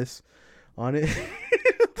Preston Broaddus on it.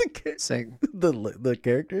 the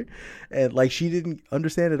character. And like she didn't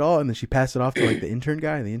understand it all. And then she passed it off to like the intern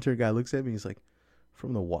guy. And the intern guy looks at me and he's like,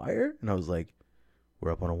 from The Wire? And I was like,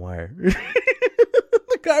 we're up on a wire.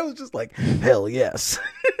 The guy was just like, hell yes.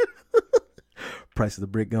 Price of the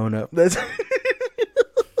brick going up. That's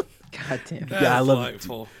God damn. Yeah, I love it.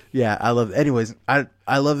 Yeah, I love it. Anyways, I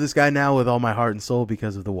love this guy now with all my heart and soul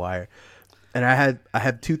because of The Wire. And I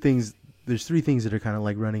have 2 things. There's 3 things that are kind of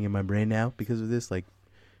like running in my brain now because of this, like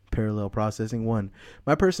parallel processing. 1,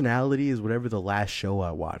 my personality is whatever the last show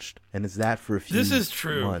I watched, and it's that for a few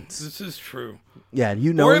months. This is true. Yeah,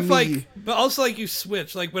 you know. Or if like, but also like you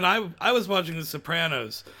switch. Like when I was watching The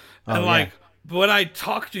Sopranos, and like. But when I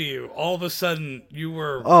talked to you, all of a sudden you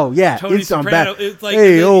were Tony Soprano. It's like,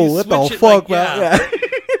 hey, what the fuck, man? Yeah.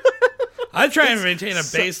 I try and maintain a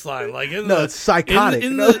baseline. Like it's psychotic.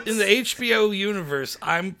 In the HBO universe,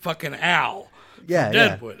 I'm fucking Al. Yeah,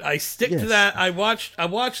 Deadwood. Yeah. I stick to that. I watched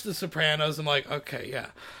The Sopranos. I'm like, okay, yeah.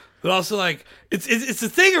 But also, like, it's the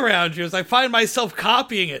thing around you is I find myself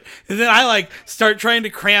copying it, and then I like start trying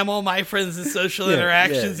to cram all my friends and social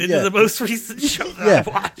interactions into the most recent show that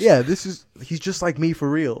I watched. Yeah, he's just like me for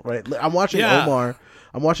real, right? I'm watching Omar.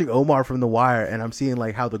 I'm watching Omar from The Wire, and I'm seeing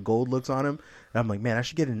like how the gold looks on him. And I'm like, man, I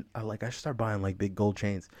should start buying like big gold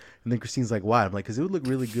chains. And then Christine's like, why? I'm like, because it would look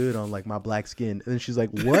really good on like my black skin. And then she's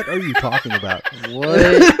like, what are you talking about?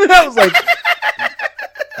 What? I was like.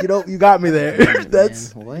 You got me there.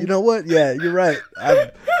 That's you know what? Yeah, you're right.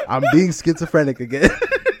 I'm being schizophrenic again.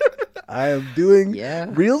 I am doing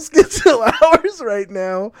real schizo hours right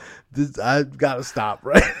now. I've got to stop,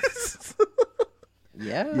 right?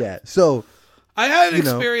 Yeah. So I had an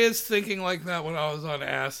experience thinking like that when I was on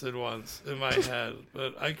acid once in my head,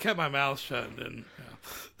 but I kept my mouth shut and didn't.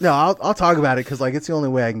 No, I'll talk about it because like it's the only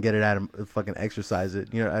way I can get it out of fucking exercise it.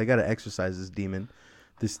 I got to exercise this demon.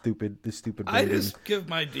 This stupid. I just give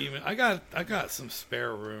my demon. I got some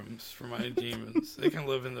spare rooms for my demons. They can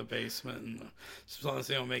live in the basement, and as long as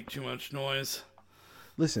they don't make too much noise.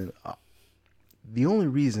 Listen, the only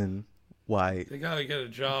reason why they gotta get a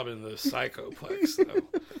job in the Psychoplex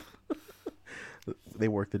though. They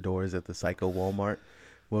work the doors at the Psycho Walmart.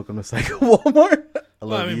 Welcome to Psycho Walmart. I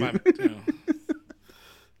love you.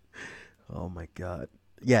 Oh my god.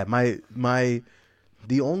 Yeah, my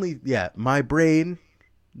brain,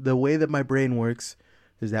 the way that my brain works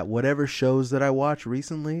is that whatever shows that I watch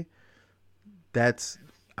recently,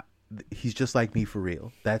 he's just like me for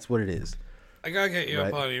real. That's what it is. I gotta get you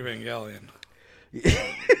up on Evangelion.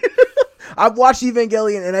 I've watched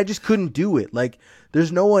Evangelion and I just couldn't do it. Like,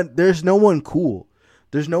 there's no one cool.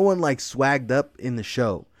 There's no one like swagged up in the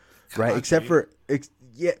show, right? Except for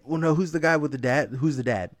who's the guy with the dad? Who's the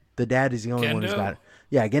dad? The dad is the only one who's got it.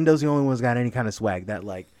 Yeah, Gendo's the only one who's got any kind of swag. That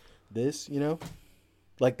like this,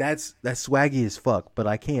 like that's swaggy as fuck. But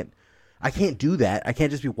I can't do that. I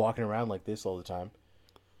can't just be walking around like this all the time.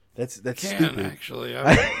 That's stupid. Actually,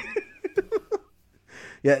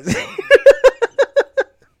 yeah.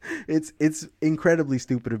 It's incredibly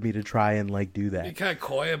stupid of me to try and like do that. You're kind of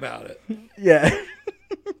coy about it. Yeah.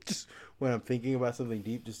 Just when I'm thinking about something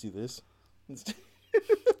deep, just do this.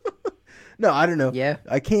 No, I don't know. Yeah.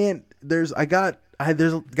 I can't. There's got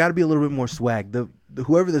to be a little bit more swag.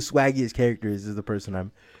 Whoever the swaggiest character is the person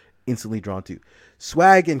I'm instantly drawn to.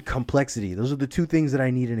 Swag and complexity. Those are the two things that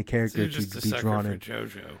I need in a character to be drawn in.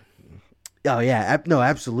 JoJo. Oh yeah, no,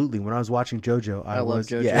 absolutely. When I was watching JoJo, I love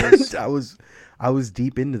JoJo's. Yeah, I was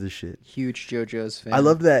deep into the shit. Huge JoJo's fan. I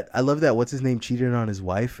love that. What's his name cheated on his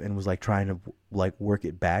wife and was like trying to like work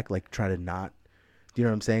it back, like try to not. Do you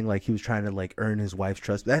know what I'm saying? Like he was trying to like earn his wife's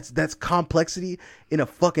trust. That's complexity in a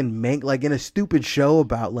fucking like in a stupid show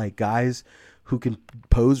about like guys who can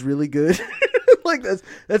pose really good. Like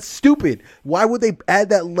that's stupid. Why would they add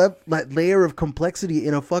that layer of complexity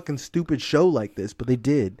in a fucking stupid show like this? But they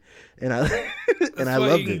did, and I and I loved it. That's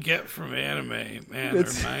what you can get from anime, man, or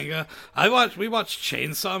manga. We watched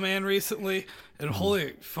Chainsaw Man recently, and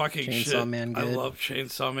holy fucking Chainsaw shit, Man, good. I love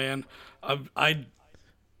Chainsaw Man.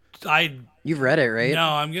 You've read it, right? No,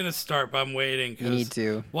 I'm gonna start, but I'm waiting. You need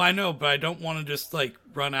to. Well, I know, but I don't want to just like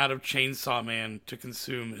run out of Chainsaw Man to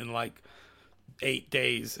consume in like 8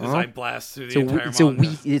 days as I blast through the entire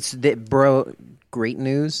manga. Bro, great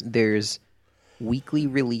news. There's weekly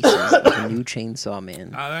releases of the new Chainsaw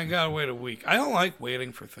Man. I gotta wait a week. I don't like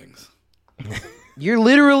waiting for things. You're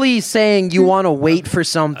literally saying you want to wait for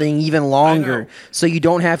something even longer, so you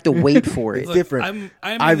don't have to wait for it. It's different.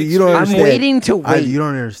 I'm waiting to wait. You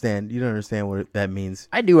don't understand. You don't understand what that means.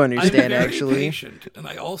 I do understand, I'm very actually. Patient, and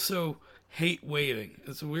I also hate waiting.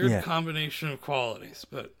 It's a weird combination of qualities,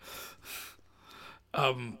 but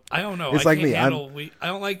I don't know. It's I like can't me. handle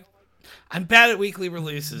I'm bad at weekly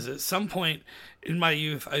releases. At some point in my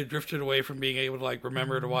youth, I drifted away from being able to like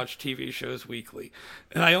remember to watch TV shows weekly,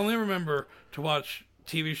 and I only remember to watch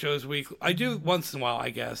TV shows weekly. I do once in a while, I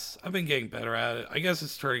guess. I've been getting better at it. I guess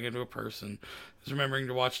it's turning into a person. Is remembering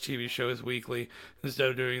to watch TV shows weekly instead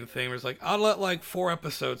of doing the thing where it's like I'll let like 4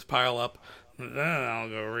 episodes pile up, and then I'll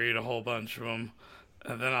go read a whole bunch of them,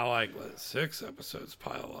 and then I'll like let 6 episodes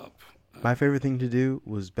pile up. My favorite thing to do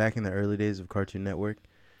was back in the early days of Cartoon Network,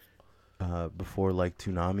 before like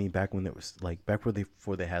Toonami, back when it was like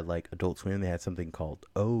before they had like Adult Swim, they had something called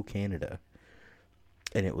Oh Canada,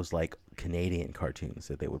 and it was like Canadian cartoons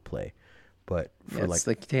that they would play. But for it's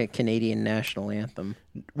like the Canadian national anthem.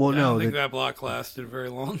 Well, I don't think that block lasted very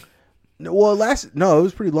long. No, it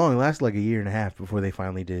was pretty long. It lasted like a year and a half before they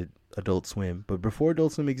finally did Adult Swim. But before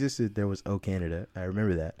Adult Swim existed, there was Oh Canada. I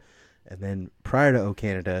remember that. And then prior to Oh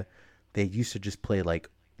Canada, they used to just play like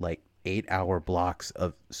 8-hour blocks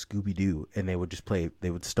of Scooby-Doo, and they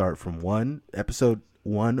would start from episode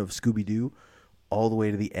 1 of Scooby-Doo all the way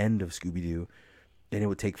to the end of Scooby-Doo, and it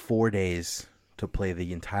would take 4 days to play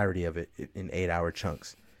the entirety of it in 8-hour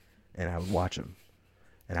chunks. And I would watch them,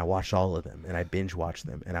 and I watched all of them, and I binge watched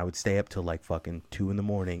them, and I would stay up till like fucking 2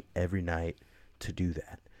 a.m. every night to do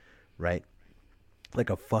that, right? Like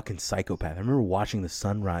a fucking psychopath. I remember watching the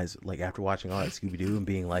sunrise, like after watching all that Scooby-Doo, and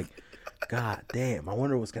being like, God damn, I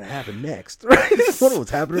wonder what's going to happen next. Right? I wonder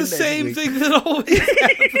what's happening next. The same week. thing that always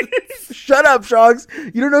happens. Shut up, Shogs.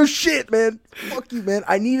 You don't know shit, man. Fuck you, man.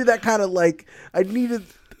 I needed that kind of listen,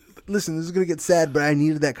 this is going to get sad, but I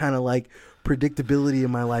needed that kind of like predictability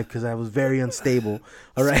in my life because I was very unstable.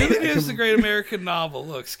 All right. Scooby-Doo's a great American novel.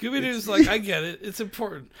 Look, Scooby-Doo's like, I get it. It's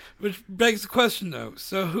important. Which begs the question, though.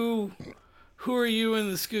 So who are you in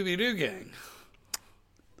the Scooby-Doo gang?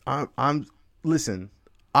 Listen,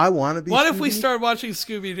 I want to be. What if we start watching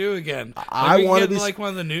Scooby-Doo again? I want to be like one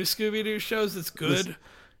of the new Scooby-Doo shows that's good. Listen,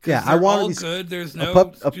 yeah, I want to be good. There's no a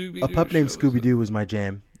pup named Scooby-Doo was my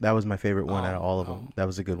jam. That was my favorite one out of all of them. That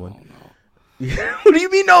was a good one. No. What do you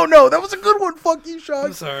mean? No, that was a good one. Fuck you, Sean.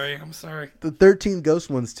 I'm sorry. The 13 Ghosts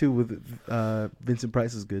ones too with Vincent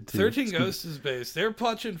Price is good too. 13 Ghosts is based. They're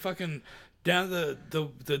watching fucking down the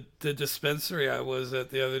dispensary I was at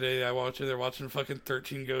the other day. I watched it. They're watching fucking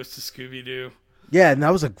 13 Ghosts of Scooby Doo. Yeah, and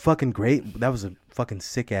that was a fucking great. That was a fucking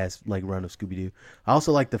sick ass like run of Scooby Doo. I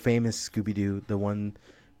also like the famous Scooby Doo, the one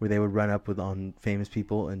where they would run up on famous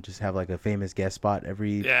people and just have like a famous guest spot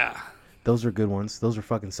every. Yeah. Those are good ones. Those are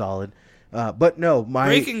fucking solid. But no,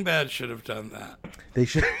 Breaking Bad should have done that. They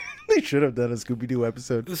should. They should have done a Scooby Doo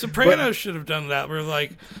episode. The Sopranos should have done that. We're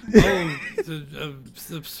like,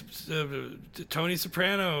 Tony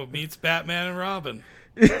Soprano meets Batman and Robin.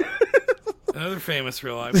 Another famous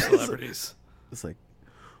real life celebrities. It's like,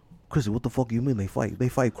 Chrissy, what the fuck do you mean they fight? They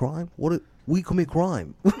fight crime? We commit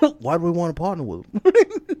crime. Why do we want to partner with them?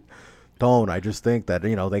 Tone, I just think that,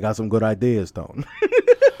 they got some good ideas, Tone.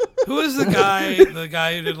 Who is the guy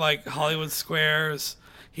who did like Hollywood Squares?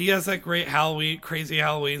 He has that great crazy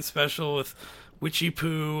Halloween special with Witchy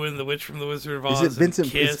Poo and the Witch from the Wizard of Oz. Is it Vincent?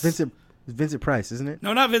 Kiss. It's Vincent Price, isn't it?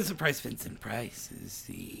 No, not Vincent Price. Vincent Price is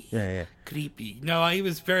the creepy. No, he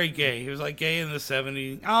was very gay. He was like gay in the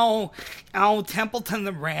 70s. Oh, Templeton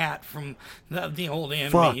the Rat from the old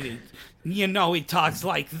animated. He talks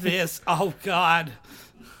like this. Oh God.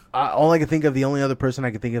 All I can think of, the only other person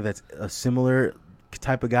I can think of that's a similar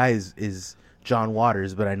type of guy is John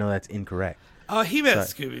Waters, but I know that's incorrect. Oh, he met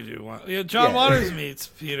Scooby Doo one. Yeah, John Waters meets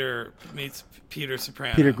Peter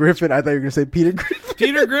Soprano. Peter Griffin. I thought you were gonna say Peter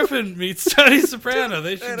Griffin. Me Griffin meets Tony Soprano.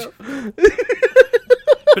 They should,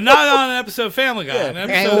 but not on an episode of Family Guy. An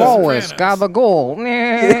episode of Lois got the goal.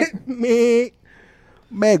 Me,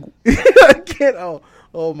 Meg. I can't.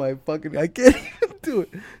 Oh my fucking! I can't even do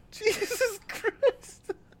it. Jesus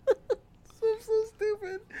Christ! I'm so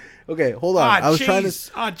stupid. Okay, hold on. I was trying to.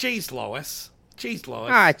 Jeez, Lois. Jeez, Lois.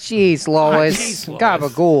 Jeez, Lois.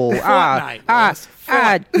 Gabagool.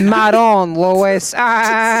 Fortnite, Maron, Lois.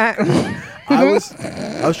 I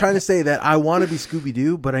was trying to say that I want to be Scooby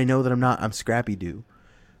Doo, but I know that I'm not. I'm Scrappy Doo.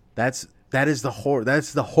 That is the horror.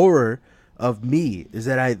 That's the horror of me. Is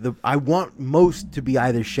that I want most to be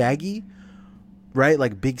either Shaggy, right,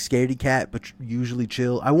 like big scaredy cat, but usually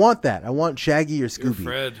chill. I want that. I want Shaggy or Scooby. You're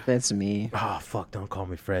Fred. That's me. Oh fuck! Don't call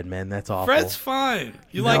me Fred, man. That's awful. Fred's fine.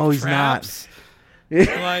 You no, like he's traps. Not.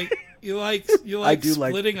 You like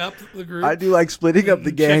splitting up the group. I do like splitting up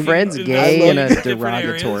the gang. Fred's gay in a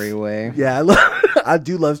derogatory way. Yeah, I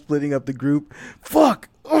do love splitting up the group. Fuck.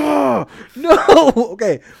 Oh no.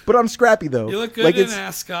 Okay, but I'm Scrappy though. You look good in an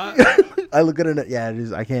ascot. I look good in it. Yeah, it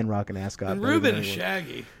is. I can rock an ascot. And Ruben is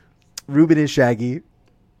Shaggy. Ruben is Shaggy.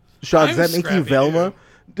 Shogs, does that make you Velma?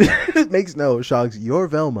 It makes no. Shogs, you're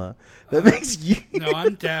Velma. That makes you. No,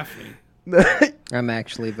 I'm Daphne. I'm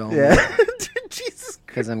actually Velma. Yeah. Jesus.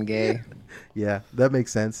 Because I'm gay. Yeah, that makes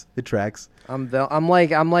sense. It tracks. I'm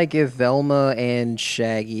like if Velma and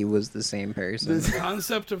Shaggy was the same person. The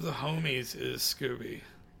concept of the homies is Scooby.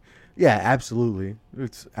 Yeah, absolutely.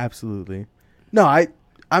 It's absolutely. No,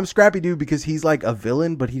 I'm Scrappy Doo because he's like a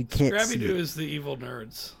villain, but he can't. Scrappy Doo is the evil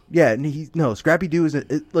nerds. Yeah, and Scrappy Doo is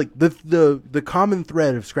like the common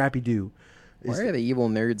thread of Scrappy Doo. Why are the evil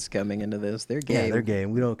nerds coming into this? They're gay. Yeah, they're gay,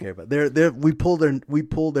 and we don't care about. We pull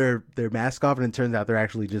their mask off, and it turns out they're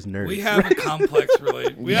actually just nerds. We have a complex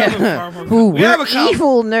relationship. We have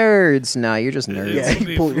evil nerds. No, you're just nerds. It would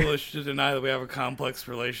be foolish to deny that we have a complex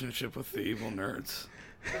relationship with the evil nerds.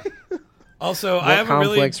 Also, I have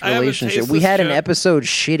complex relationship. We had an episode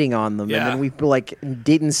shitting on them, and then we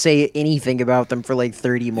didn't say anything about them for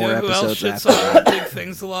 30 more episodes. Who else shits on big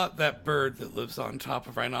things a lot? That bird that lives on top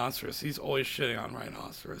of rhinoceros. He's always shitting on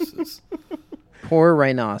rhinoceroses. Poor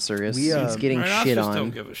rhinoceros. He's getting shit on. Don't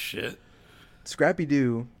give a shit. Scrappy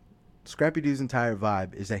Doo's entire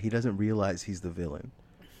vibe is that he doesn't realize he's the villain.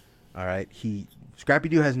 All right, Scrappy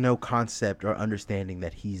Doo has no concept or understanding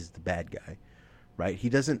that he's the bad guy. Right? He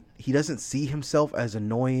doesn't see himself as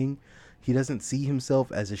annoying. He doesn't see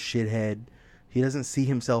himself as a shithead. He doesn't see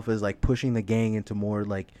himself as pushing the gang into more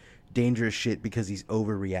dangerous shit because he's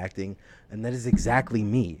overreacting. And that is exactly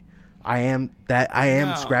me. I am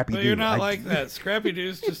Scrappy Doo. But you're not like that. Scrappy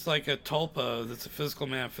Doo's just like a tulpa that's a physical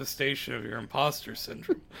manifestation of your imposter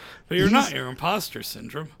syndrome. But you're not your imposter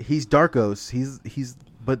syndrome. He's Darkos.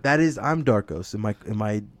 I'm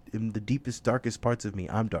Darkos. In the deepest, darkest parts of me,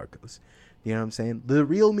 I'm Darkos. You know what I'm saying? The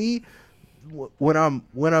real me, when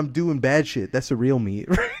I'm doing bad shit, that's the real me.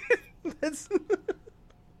 That's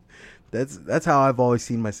how I've always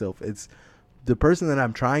seen myself. It's the person that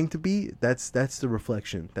I'm trying to be. That's the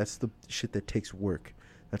reflection. That's the shit that takes work.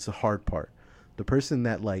 That's the hard part. The person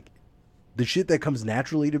that the shit that comes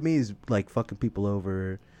naturally to me is fucking people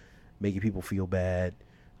over, making people feel bad,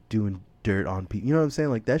 doing dirt on people. You know what I'm saying?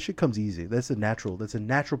 Like, that shit comes easy. That's a natural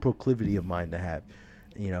proclivity of mine to have.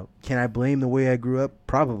 You know, can I blame the way I grew up?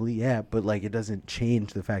 Probably, yeah. But, like, it doesn't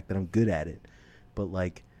change the fact that I'm good at it. But,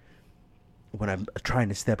 like, when I'm trying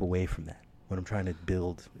to step away from that, when I'm trying to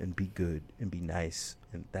build and be good and be nice,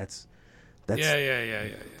 and that's yeah.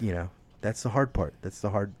 You know, that's the hard part. That's the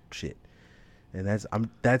hard shit. And that's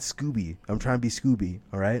Scooby. I'm trying to be Scooby,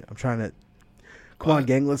 all right? I'm trying to... Come on,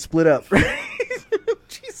 gang, let's split up.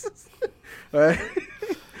 Jesus. All right?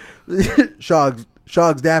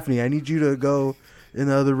 Shogs, Daphne, I need you to go in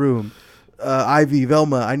the other room. Ivy,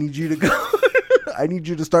 Velma, I need you to go. I need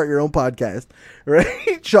you to start your own podcast. Right?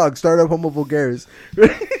 Shogs, start up Homo Vulgaris.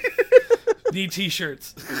 Need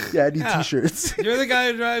t-shirts. Yeah, I need t-shirts. You're the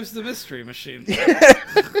guy who drives the mystery machine.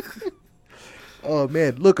 Oh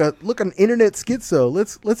man, look an internet schizo.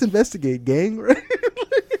 Let's investigate, gang. Right?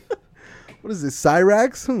 What is this,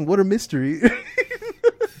 Cyrax? What a mystery.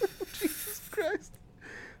 Jesus Christ.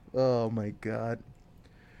 Oh my God.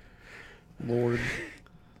 Lord.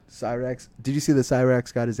 Cyrax. Did you see that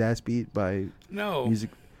Cyrax got his ass beat by music?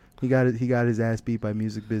 He got his ass beat by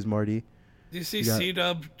Music Biz Marty. Do you see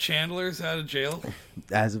C-Dub Chandler's out of jail?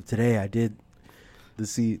 As of today, I did. The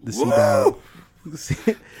C-Dub.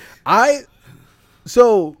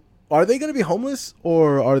 So, are they going to be homeless,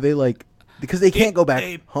 or are they like... Because they can't go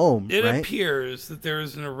back home, It right? appears that there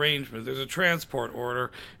is an arrangement. There's a transport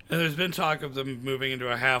order, and there's been talk of them moving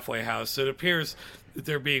into a halfway house. So it appears that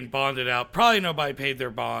they're being bonded out. Probably nobody paid their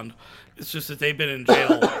bond. It's just that they've been in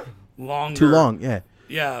jail longer. Too long, yeah.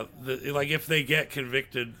 Yeah, like if they get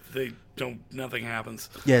convicted, nothing happens.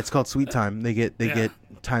 Yeah, it's called sweet time. They get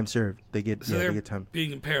time served. They get time.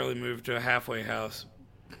 Being apparently moved to a halfway house.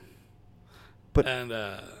 But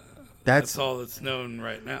that's all that's known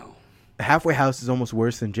right now. A halfway house is almost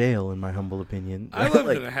worse than jail, in my humble opinion. I lived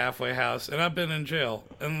in a halfway house, and I've been in jail,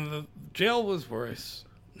 and the jail was worse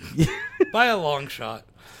by a long shot.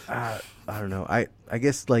 I don't know. I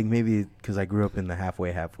guess like maybe because I grew up in the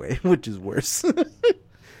halfway, which is worse.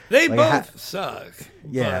 They both suck.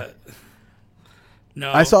 Yeah. But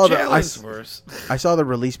no, jail is worse. I saw the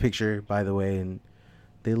release picture, by the way, and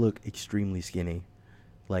they look extremely skinny,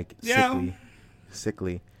 like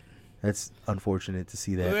sickly. That's unfortunate to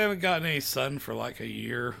see that. Well, they haven't gotten any sun for like a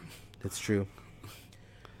year. That's true.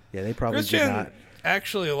 Yeah, they probably did not.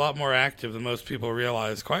 Actually, a lot more active than most people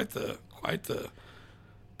realize. Quite the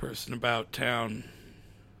person about town.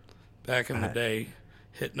 Back in the day,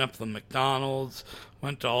 hitting up the McDonald's,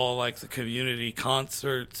 went to all like the community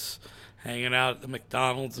concerts, hanging out at the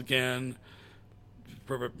McDonald's again,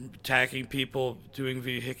 attacking people, doing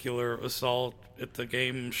vehicular assault at the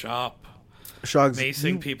game shop.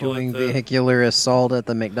 Macing people doing vehicular assault at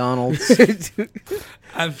the McDonald's.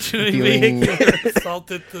 I'm doing vehicular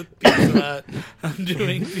assault at the Pizza Hut. I'm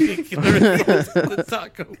doing vehicular assault at the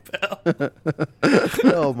Taco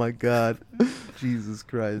Bell. Oh my God, Jesus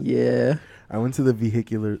Christ! Yeah, I went to the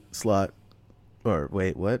vehicular slot. Or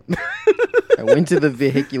wait, what? I went to the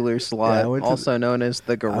vehicular slot, also known as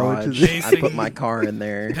the garage. I put my car in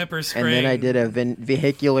there, pepper spray, and then I did a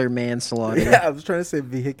vehicular manslaughter. Yeah, I was trying to say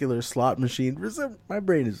vehicular slot machine. My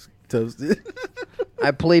brain is toasted.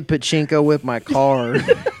 I played pachinko with my car.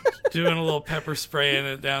 Doing a little pepper spray in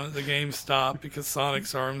it down at the GameStop because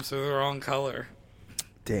Sonic's arms are the wrong color.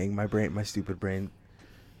 Dang, my stupid brain,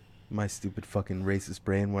 my stupid fucking racist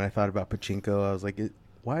brain. When I thought about pachinko, I was like,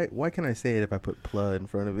 why can I say it if I put pla in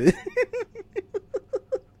front of it?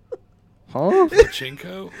 Huh?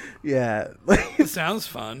 Pachinko? Yeah. It sounds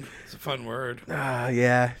fun. It's a fun word.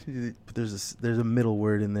 Yeah. But there's a middle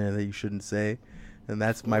word in there that you shouldn't say, and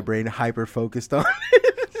that's my brain hyper focused on.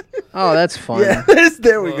 Oh, that's fun. Yeah,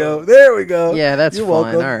 there we go. Yeah, that's You're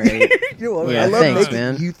fun. Welcome. All right. You're welcome. Yeah, I love thanks, making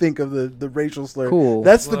man. you think of the racial slur. Cool.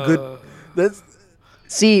 That's the good. That's.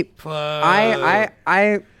 See,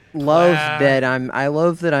 I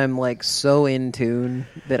love that I'm like so in tune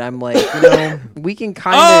that I'm like, we can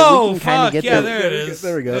kind of get there it is.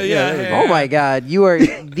 There we go. Oh my God, you are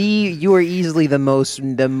easily the most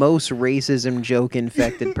racism joke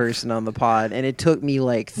infected person on the pod, and it took me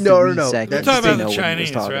like 3 seconds You're talking to about know the Chinese, what he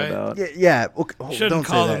was talking right? about. Yeah. Okay, shouldn't don't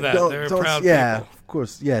call say them that. that. They're proud yeah, people. of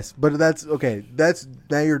course, yes. But that's okay. That's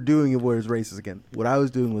now you're doing it where it's racist again. What I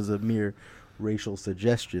was doing was a mere racial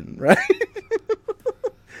suggestion, right?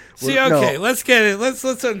 See, okay, let's get it. Let's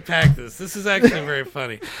unpack this. This is actually very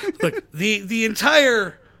funny. Look, the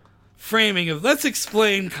entire framing of let's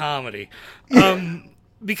explain comedy,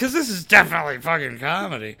 because this is definitely fucking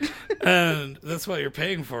comedy, and that's what you're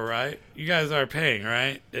paying for, right? You guys are paying,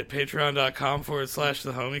 right? At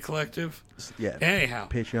patreon.com/the Homie Collective. Yeah. Anyhow,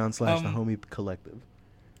 Patreon / the Homie Collective.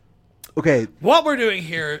 Okay. What we're doing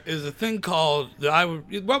here is a thing called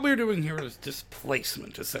what we're doing here is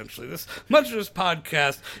displacement. Essentially, much of this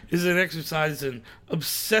podcast is an exercise in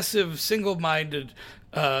obsessive, single-minded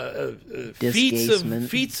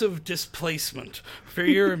feats of displacement for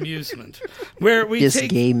your amusement, where we take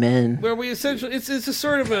gay men, where we essentially it's a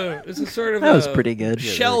sort of that was pretty good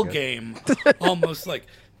shell game, almost like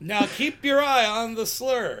now keep your eye on the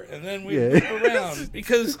slur, and then we move around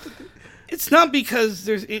because. It's not because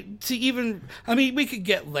we could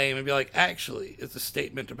get lame and be like, actually, it's a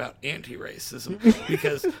statement about anti-racism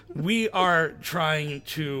because we are trying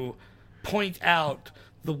to point out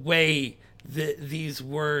the way that these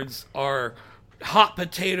words are hot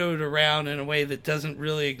potatoed around in a way that doesn't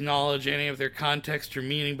really acknowledge any of their context or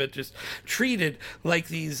meaning, but just treated like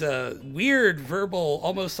these weird verbal,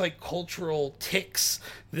 almost like cultural tics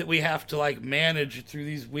that we have to like manage through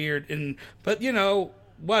these weird but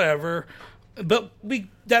whatever. But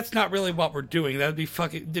that's not really what we're doing. That would be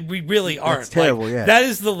fucking... We really aren't. That's terrible, yeah. That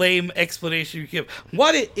is the lame explanation you give.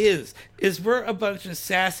 What it is we're a bunch of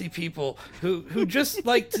sassy people who just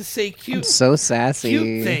like to say cute... so sassy.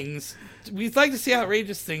 Cute things. We'd like to see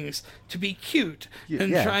outrageous things to be cute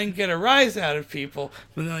and try and get a rise out of people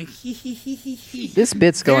when they're like, hee hee hee hee hee. This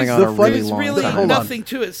bit's going on a really long time. There's really nothing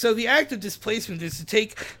to it. So the act of displacement is to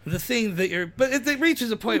take the thing that but it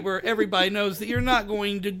reaches a point where everybody knows that you're not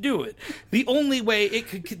going to do it. The only way it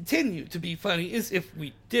could continue to be funny is if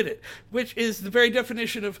we did it, which is the very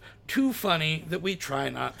definition of too funny that we try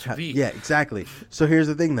not to be. Yeah, exactly. So here's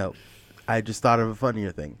the thing, though. I just thought of a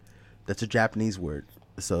funnier thing. That's a Japanese word.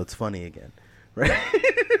 So it's funny again, right?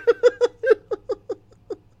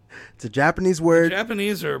 It's a Japanese word. The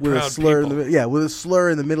Japanese are with proud a slur people. With a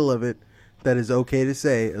slur in the middle of it that is okay to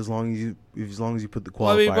say as long as you put the qualifiers. Well,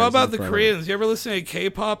 I mean, what about the Koreans? You ever listen to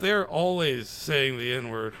K-pop? They're always saying the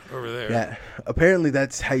N-word over there. Yeah, apparently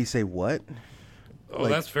that's how you say what. Oh,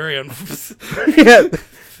 that's very yeah,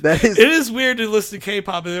 that is. It is weird to listen to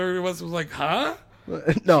K-pop and everyone was like, huh?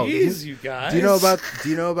 No, jeez, you guys. Do you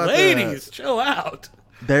know about ladies? Chill out.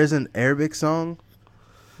 There's an Arabic song,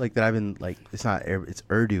 like that I've been like. It's not Arabic. It's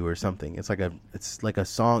Urdu or something. It's like a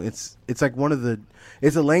song. It's like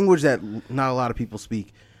it's a language that not a lot of people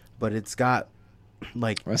speak, but it's got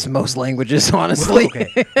like that's most languages, honestly.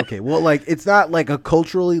 Okay. Well, like it's not like a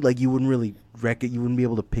culturally like you wouldn't really you wouldn't be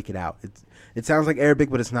able to pick it out. It sounds like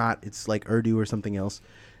Arabic, but it's not. It's like Urdu or something else.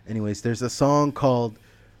 Anyways, there's a song called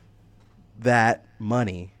That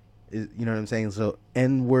Money. You know what I'm saying? So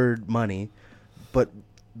N-word money, but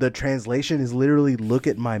the translation is literally "look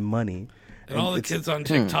at my money." And all the kids on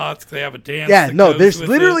TikTok, they have a dance. Yeah, no, there's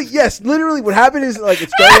literally literally what happened is like it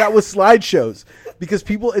started out with slideshows because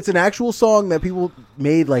it's an actual song that people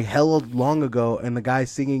made like hella long ago, and the guy's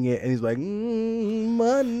singing it, and he's like,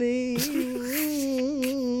 money,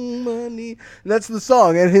 money, and that's the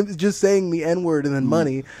song, and him just saying the N-word and then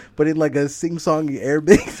money, but in like a sing-songy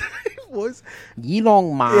Arabic voice.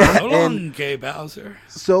 Yilong Ma. And gay Bowser.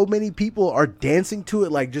 So many people are dancing to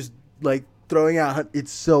it, like just like throwing out.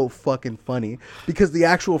 It's so fucking funny because the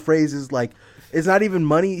actual phrase is like, it's not even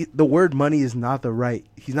money. The word money is not the right.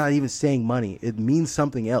 He's not even saying money. It means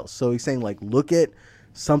something else. So he's saying like, look at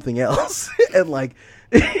something else, and like,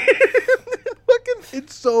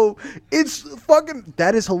 it's fucking.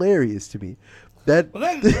 That is hilarious to me. Then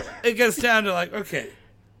it gets down to like, okay.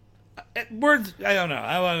 Words, I don't know.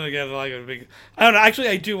 I want to get like a big. I don't know. Actually,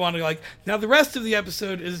 I do want to like. Now, the rest of the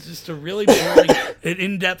episode is just a really boring and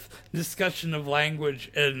in-depth discussion of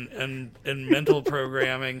language and mental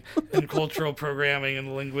programming and cultural programming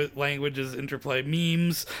and languages interplay.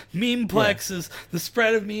 Memes, memeplexes, the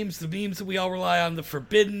spread of memes, the memes that we all rely on, the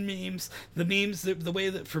forbidden memes, the way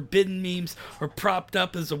that forbidden memes are propped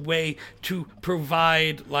up as a way to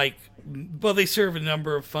provide like. Well, they serve a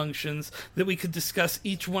number of functions that we could discuss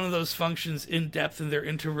each one of those functions in depth and their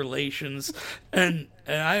interrelations, and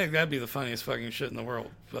I think that'd be the funniest fucking shit in the world.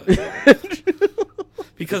 But,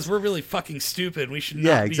 because we're really fucking stupid, we should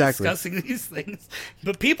not be discussing these things.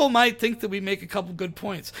 But people might think that we make a couple good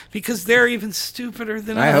points because they're even stupider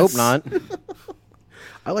than us. I hope not.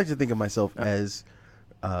 I like to think of myself as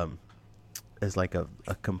like a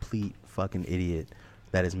complete fucking idiot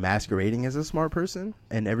that is masquerading as a smart person,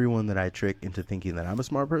 and everyone that I trick into thinking that I'm a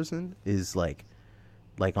smart person is like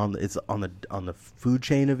on the food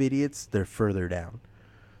chain of idiots. They're further down.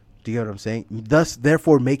 Do you know what I'm saying?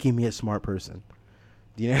 Therefore, making me a smart person.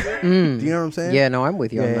 Do you know? Do you know what I'm saying? Yeah, no, I'm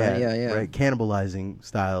with you on that. Yeah. Right, cannibalizing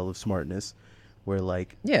style of smartness, where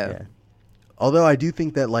like yeah. Although I do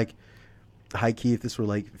think that like high key, if this were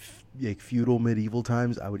like feudal medieval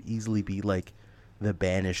times, I would easily be like the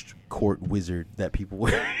banished court wizard that people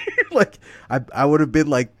were. Like, I would have been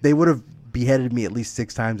like, they would have beheaded me at least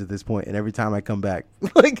 6 times at this point, and every time I come back,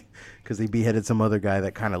 like, because they beheaded some other guy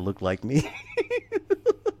that kind of looked like me.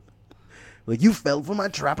 Like, you fell for my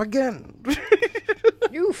trap again.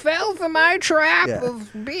 You fell for my trap of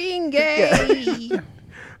being gay. Yeah.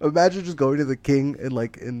 Imagine just going to the king and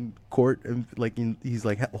like in court and like he's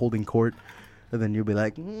like holding court, and then you'll be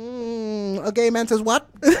like, a gay man says what?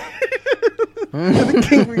 And the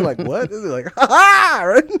king will be like, what? And they're like, ha ha!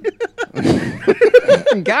 Right?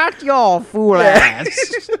 Got your fool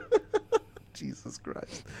ass. Jesus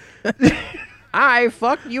Christ. I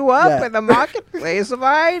fucked you up in the marketplace of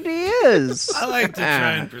ideas. I like to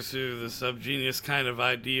try and pursue the subgenius kind of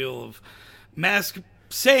ideal of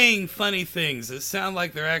saying funny things that sound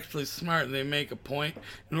like they're actually smart, and they make a point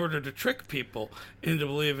in order to trick people into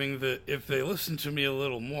believing that if they listen to me a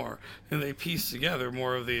little more and they piece together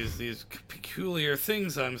more of these peculiar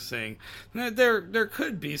things I'm saying, there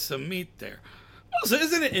could be some meat there. Also,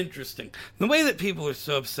 isn't it interesting the way that people are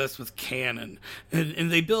so obsessed with canon,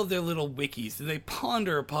 and they build their little wikis and they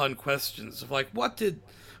ponder upon questions of like, what did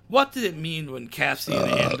it mean when Cassian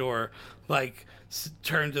Andor like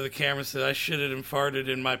turned to the camera and said, I shitted and farted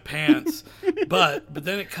in my pants, but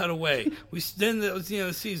then it cut away. Then that was the end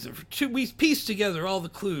of the season. For 2 weeks, pieced together all the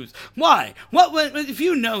clues. Why? If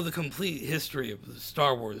you know the complete history of the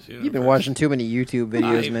Star Wars universe. You've been watching too many YouTube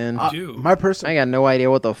videos, man. I got no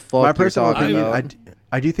idea what the fuck my personal opinion, about.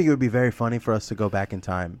 I do think it would be very funny for us to go back in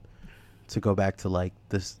time, to go back to like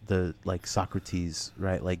the like Socrates,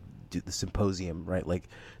 right? Like the symposium, right? Like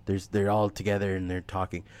they're all together and they're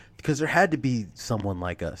talking, because there had to be someone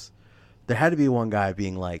like us. There had to be one guy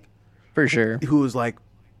being like, for sure, who was like,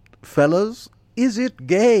 fellas, is it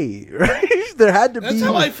gay? Right? There had to be. That's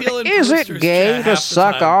how I feel in Is Posters it gay chat to half the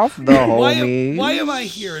suck time. off the homies? Why am I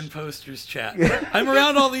here in Posters chat? I'm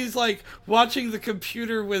around all these, like, watching the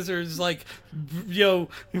computer wizards, like,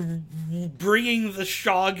 bringing the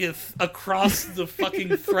Shoggoth across the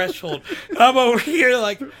fucking threshold. I'm over here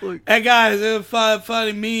like, hey guys, it's a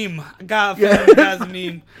funny meme. I got a guys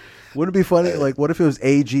meme. Wouldn't it be funny? Like, what if it was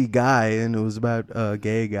AG Guy and it was about a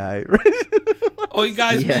gay guy? Oh, you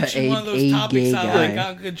guys mentioned one of those topics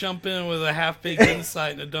I could jump in with a half-baked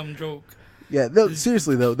insight and a dumb joke. Yeah, no,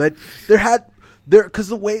 seriously though, that because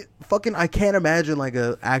the way fucking I can't imagine like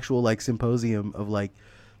a actual like symposium of like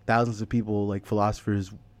thousands of people, like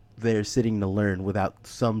philosophers there sitting to learn without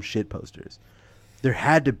some shit posters. There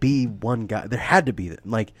had to be one guy. There had to be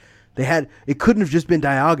like. It couldn't have just been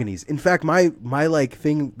Diogenes. In fact, my like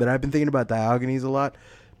thing that I've been thinking about Diogenes a lot,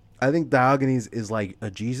 I think Diogenes is like a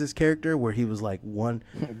Jesus character where he was like one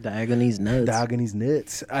Diogenes nuts. Diogenes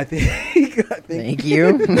nuts. I think Thank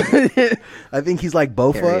you. I think he's like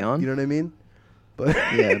Bofa. Carry on. You know what I mean? But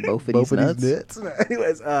yeah, both of these nuts.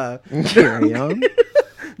 Anyways, carry on.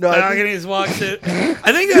 No, Diogenes walks it.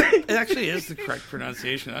 I think that it actually is the correct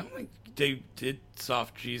pronunciation. I don't think they did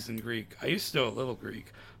soft G's in Greek. I used to know a little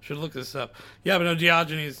Greek. Should look this up. Yeah, but no,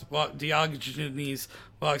 Diogenes walks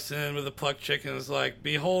in with a plucked chicken and is like,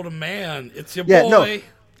 behold a man. It's your boy. No,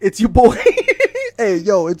 it's your boy. Hey,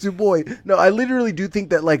 yo, it's your boy. No, I literally do think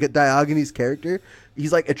that like a Diogenes character,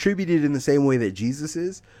 he's like attributed in the same way that Jesus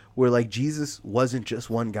is, where like Jesus wasn't just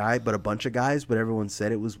one guy, but a bunch of guys, but everyone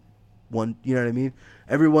said it was one, you know what I mean?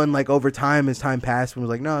 Everyone like over time, as time passed, was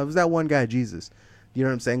like, no, it was that one guy, Jesus. You know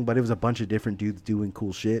what I'm saying? But it was a bunch of different dudes doing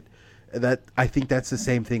cool shit. That I think that's the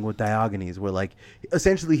same thing with Diogenes, where like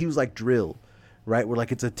essentially he was like drill, right? Where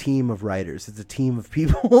like it's a team of writers, it's a team of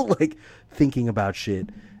people like thinking about shit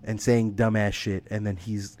and saying dumbass shit, and then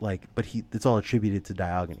he's like, it's all attributed to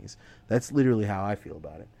Diogenes. That's literally how I feel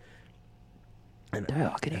about it. And,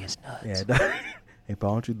 Diogenes nuts. Yeah, hey,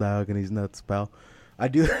 pal, aren't you Diogenes nuts, pal? I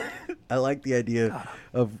do. I like the idea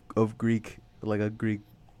of Greek, like a Greek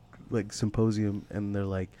like symposium, and they're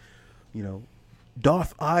like, you know,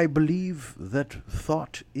 doth I believe that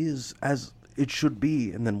thought is as it should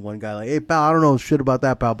be? And then one guy like, hey pal, I don't know shit about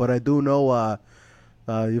that, pal, but I do know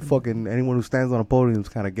you fucking anyone who stands on a podium is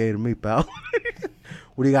kind of gay to me, pal.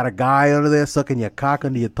 What do you got, a guy under there sucking your cock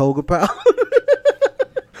under your toga, pal?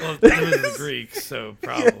 Well, it was the Greeks, so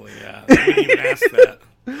probably yeah. They wouldn't even ask that.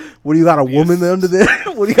 What do you got, a woman under there?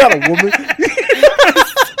 What do you got, a woman?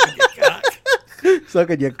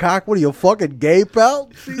 Sucking your cock? What are you, fucking gay, pal?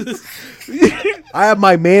 I have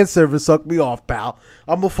my manservant suck me off, pal.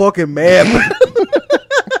 I'm a fucking man.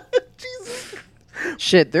 Jesus.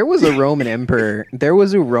 Shit, there was a Roman emperor. There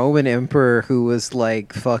was a Roman emperor who was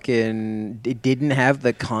like fucking didn't have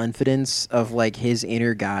the confidence of like his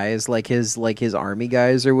inner guys, like his army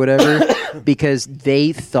guys or whatever, because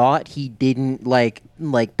they thought he didn't like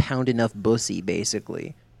pound enough pussy,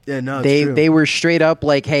 basically. Yeah, no, they were straight up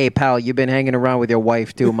like, "Hey, pal, you've been hanging around with your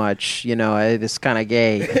wife too much. You know, it's kind of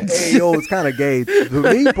gay." Hey, yo, it's kind of gay. For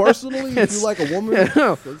me personally, if you like a woman,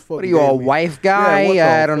 what are you, a wife guy?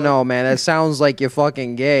 Yeah, I don't know, man. That sounds like you're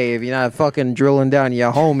fucking gay. If you're not fucking drilling down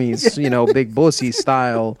your homies, you know, big pussy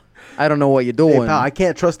style. I don't know what you're doing. Hey, pal, I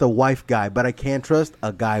can't trust a wife guy, but I can trust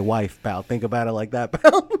a guy wife, pal. Think about it like that,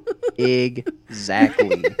 pal.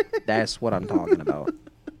 Exactly. That's what I'm talking about.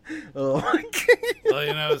 Oh my God. Well,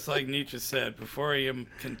 you know, it's like Nietzsche said, before you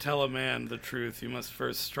can tell a man the truth, you must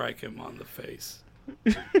first strike him on the face.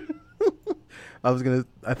 I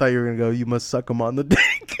thought you were gonna go, you must suck him on the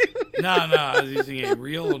dick. No, I was using a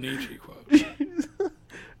real Nietzsche quote.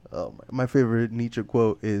 Oh, my favorite Nietzsche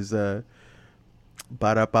quote is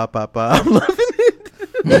ba-da-ba-ba-ba, I'm loving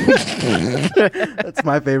it. That's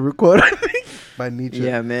my favorite quote, I think, by Nietzsche.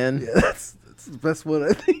 Yeah, man. Yeah, that's the best one,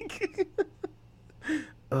 I think.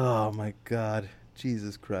 Oh my God,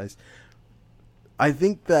 Jesus Christ! I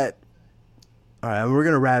think that. All right,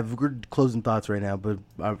 we're closing thoughts right now, but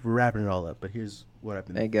we're wrapping it all up. But here's what I've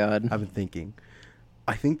been thinking.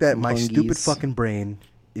 I think that my stupid fucking brain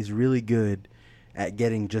is really good at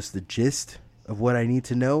getting just the gist of what I need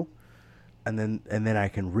to know, and then I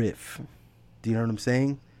can riff. Do you know what I'm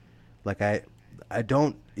saying? Like I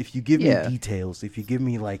don't. If you give me details, if you give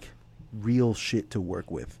me like real shit to work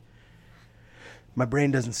with. My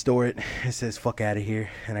brain doesn't store it. It says "fuck out of here,"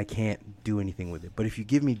 and I can't do anything with it. But if you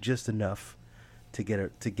give me just enough to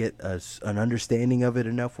get an understanding of it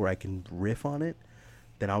enough where I can riff on it,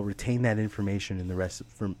 then I'll retain that information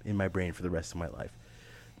in my brain for the rest of my life.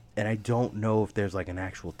 And I don't know if there's like an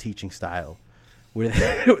actual teaching style where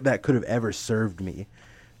that could have ever served me.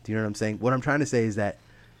 Do you know what I'm saying? What I'm trying to say is that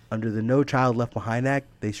under the No Child Left Behind Act,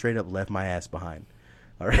 they straight up left my ass behind.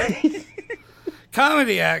 All right.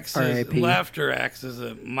 Comedy acts laughter acts as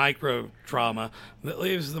a micro trauma that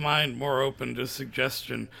leaves the mind more open to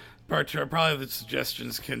suggestion. Probably the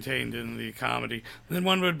suggestions contained in the comedy. Then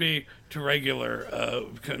one would be to regular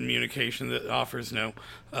communication that offers no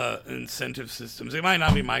incentive systems. It might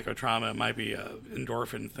not be micro trauma. It might be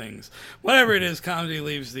endorphin things. Whatever it is, comedy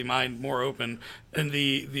leaves the mind more open and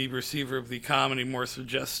the receiver of the comedy more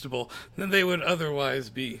suggestible than they would otherwise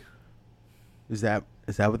be. Is that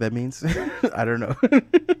what that means? I don't know.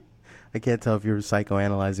 I can't tell if you're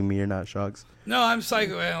psychoanalyzing me or not, Shogs. No, I'm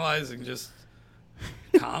psychoanalyzing just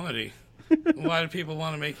comedy. Why do people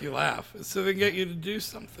want to make you laugh? It's so they get you to do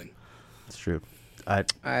something. It's true. I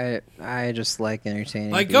just like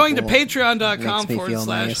entertaining. Like people. going to patreon.com /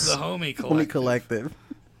 nice. the Homie Collective. Homie Collective.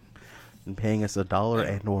 And paying us $1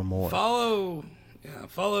 and or more. Follow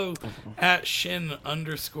at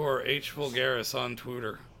 @shin_H Vulgaris on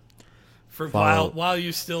Twitter. While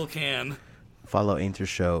you still can. Follow Ainter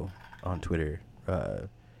Show on Twitter,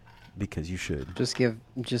 because you should. Just give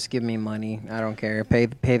me money. I don't care. Pay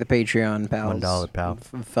the Patreon, pals. $1, pal.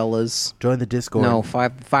 Fellas. Join the Discord. No,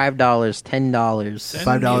 $5, $10.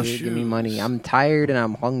 $5. Give me money. I'm tired and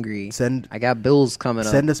I'm hungry. I got bills coming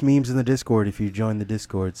up. Send us memes in the Discord if you join the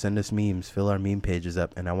Discord. Send us memes. Fill our meme pages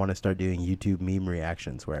up. And I want to start doing YouTube meme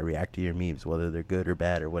reactions where I react to your memes, whether they're good or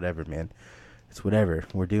bad or whatever, man. It's whatever.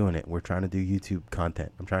 We're doing it. We're trying to do YouTube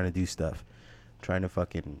content. I'm trying to do stuff. I'm trying to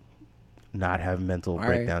fucking not have mental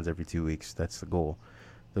breakdowns every 2 weeks. That's the goal.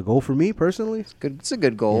 The goal for me personally. It's a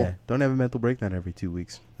good goal. Yeah. Don't have a mental breakdown every 2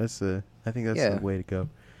 weeks. I think that's the way to go.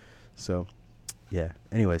 So, yeah.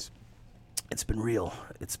 Anyways, it's been real.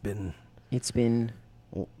 It's been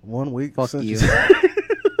 1 week. Fuck you.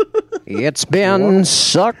 It's been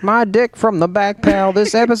suck my dick from the back, pal.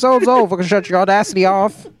 This episode's over. Shut your audacity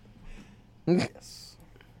off.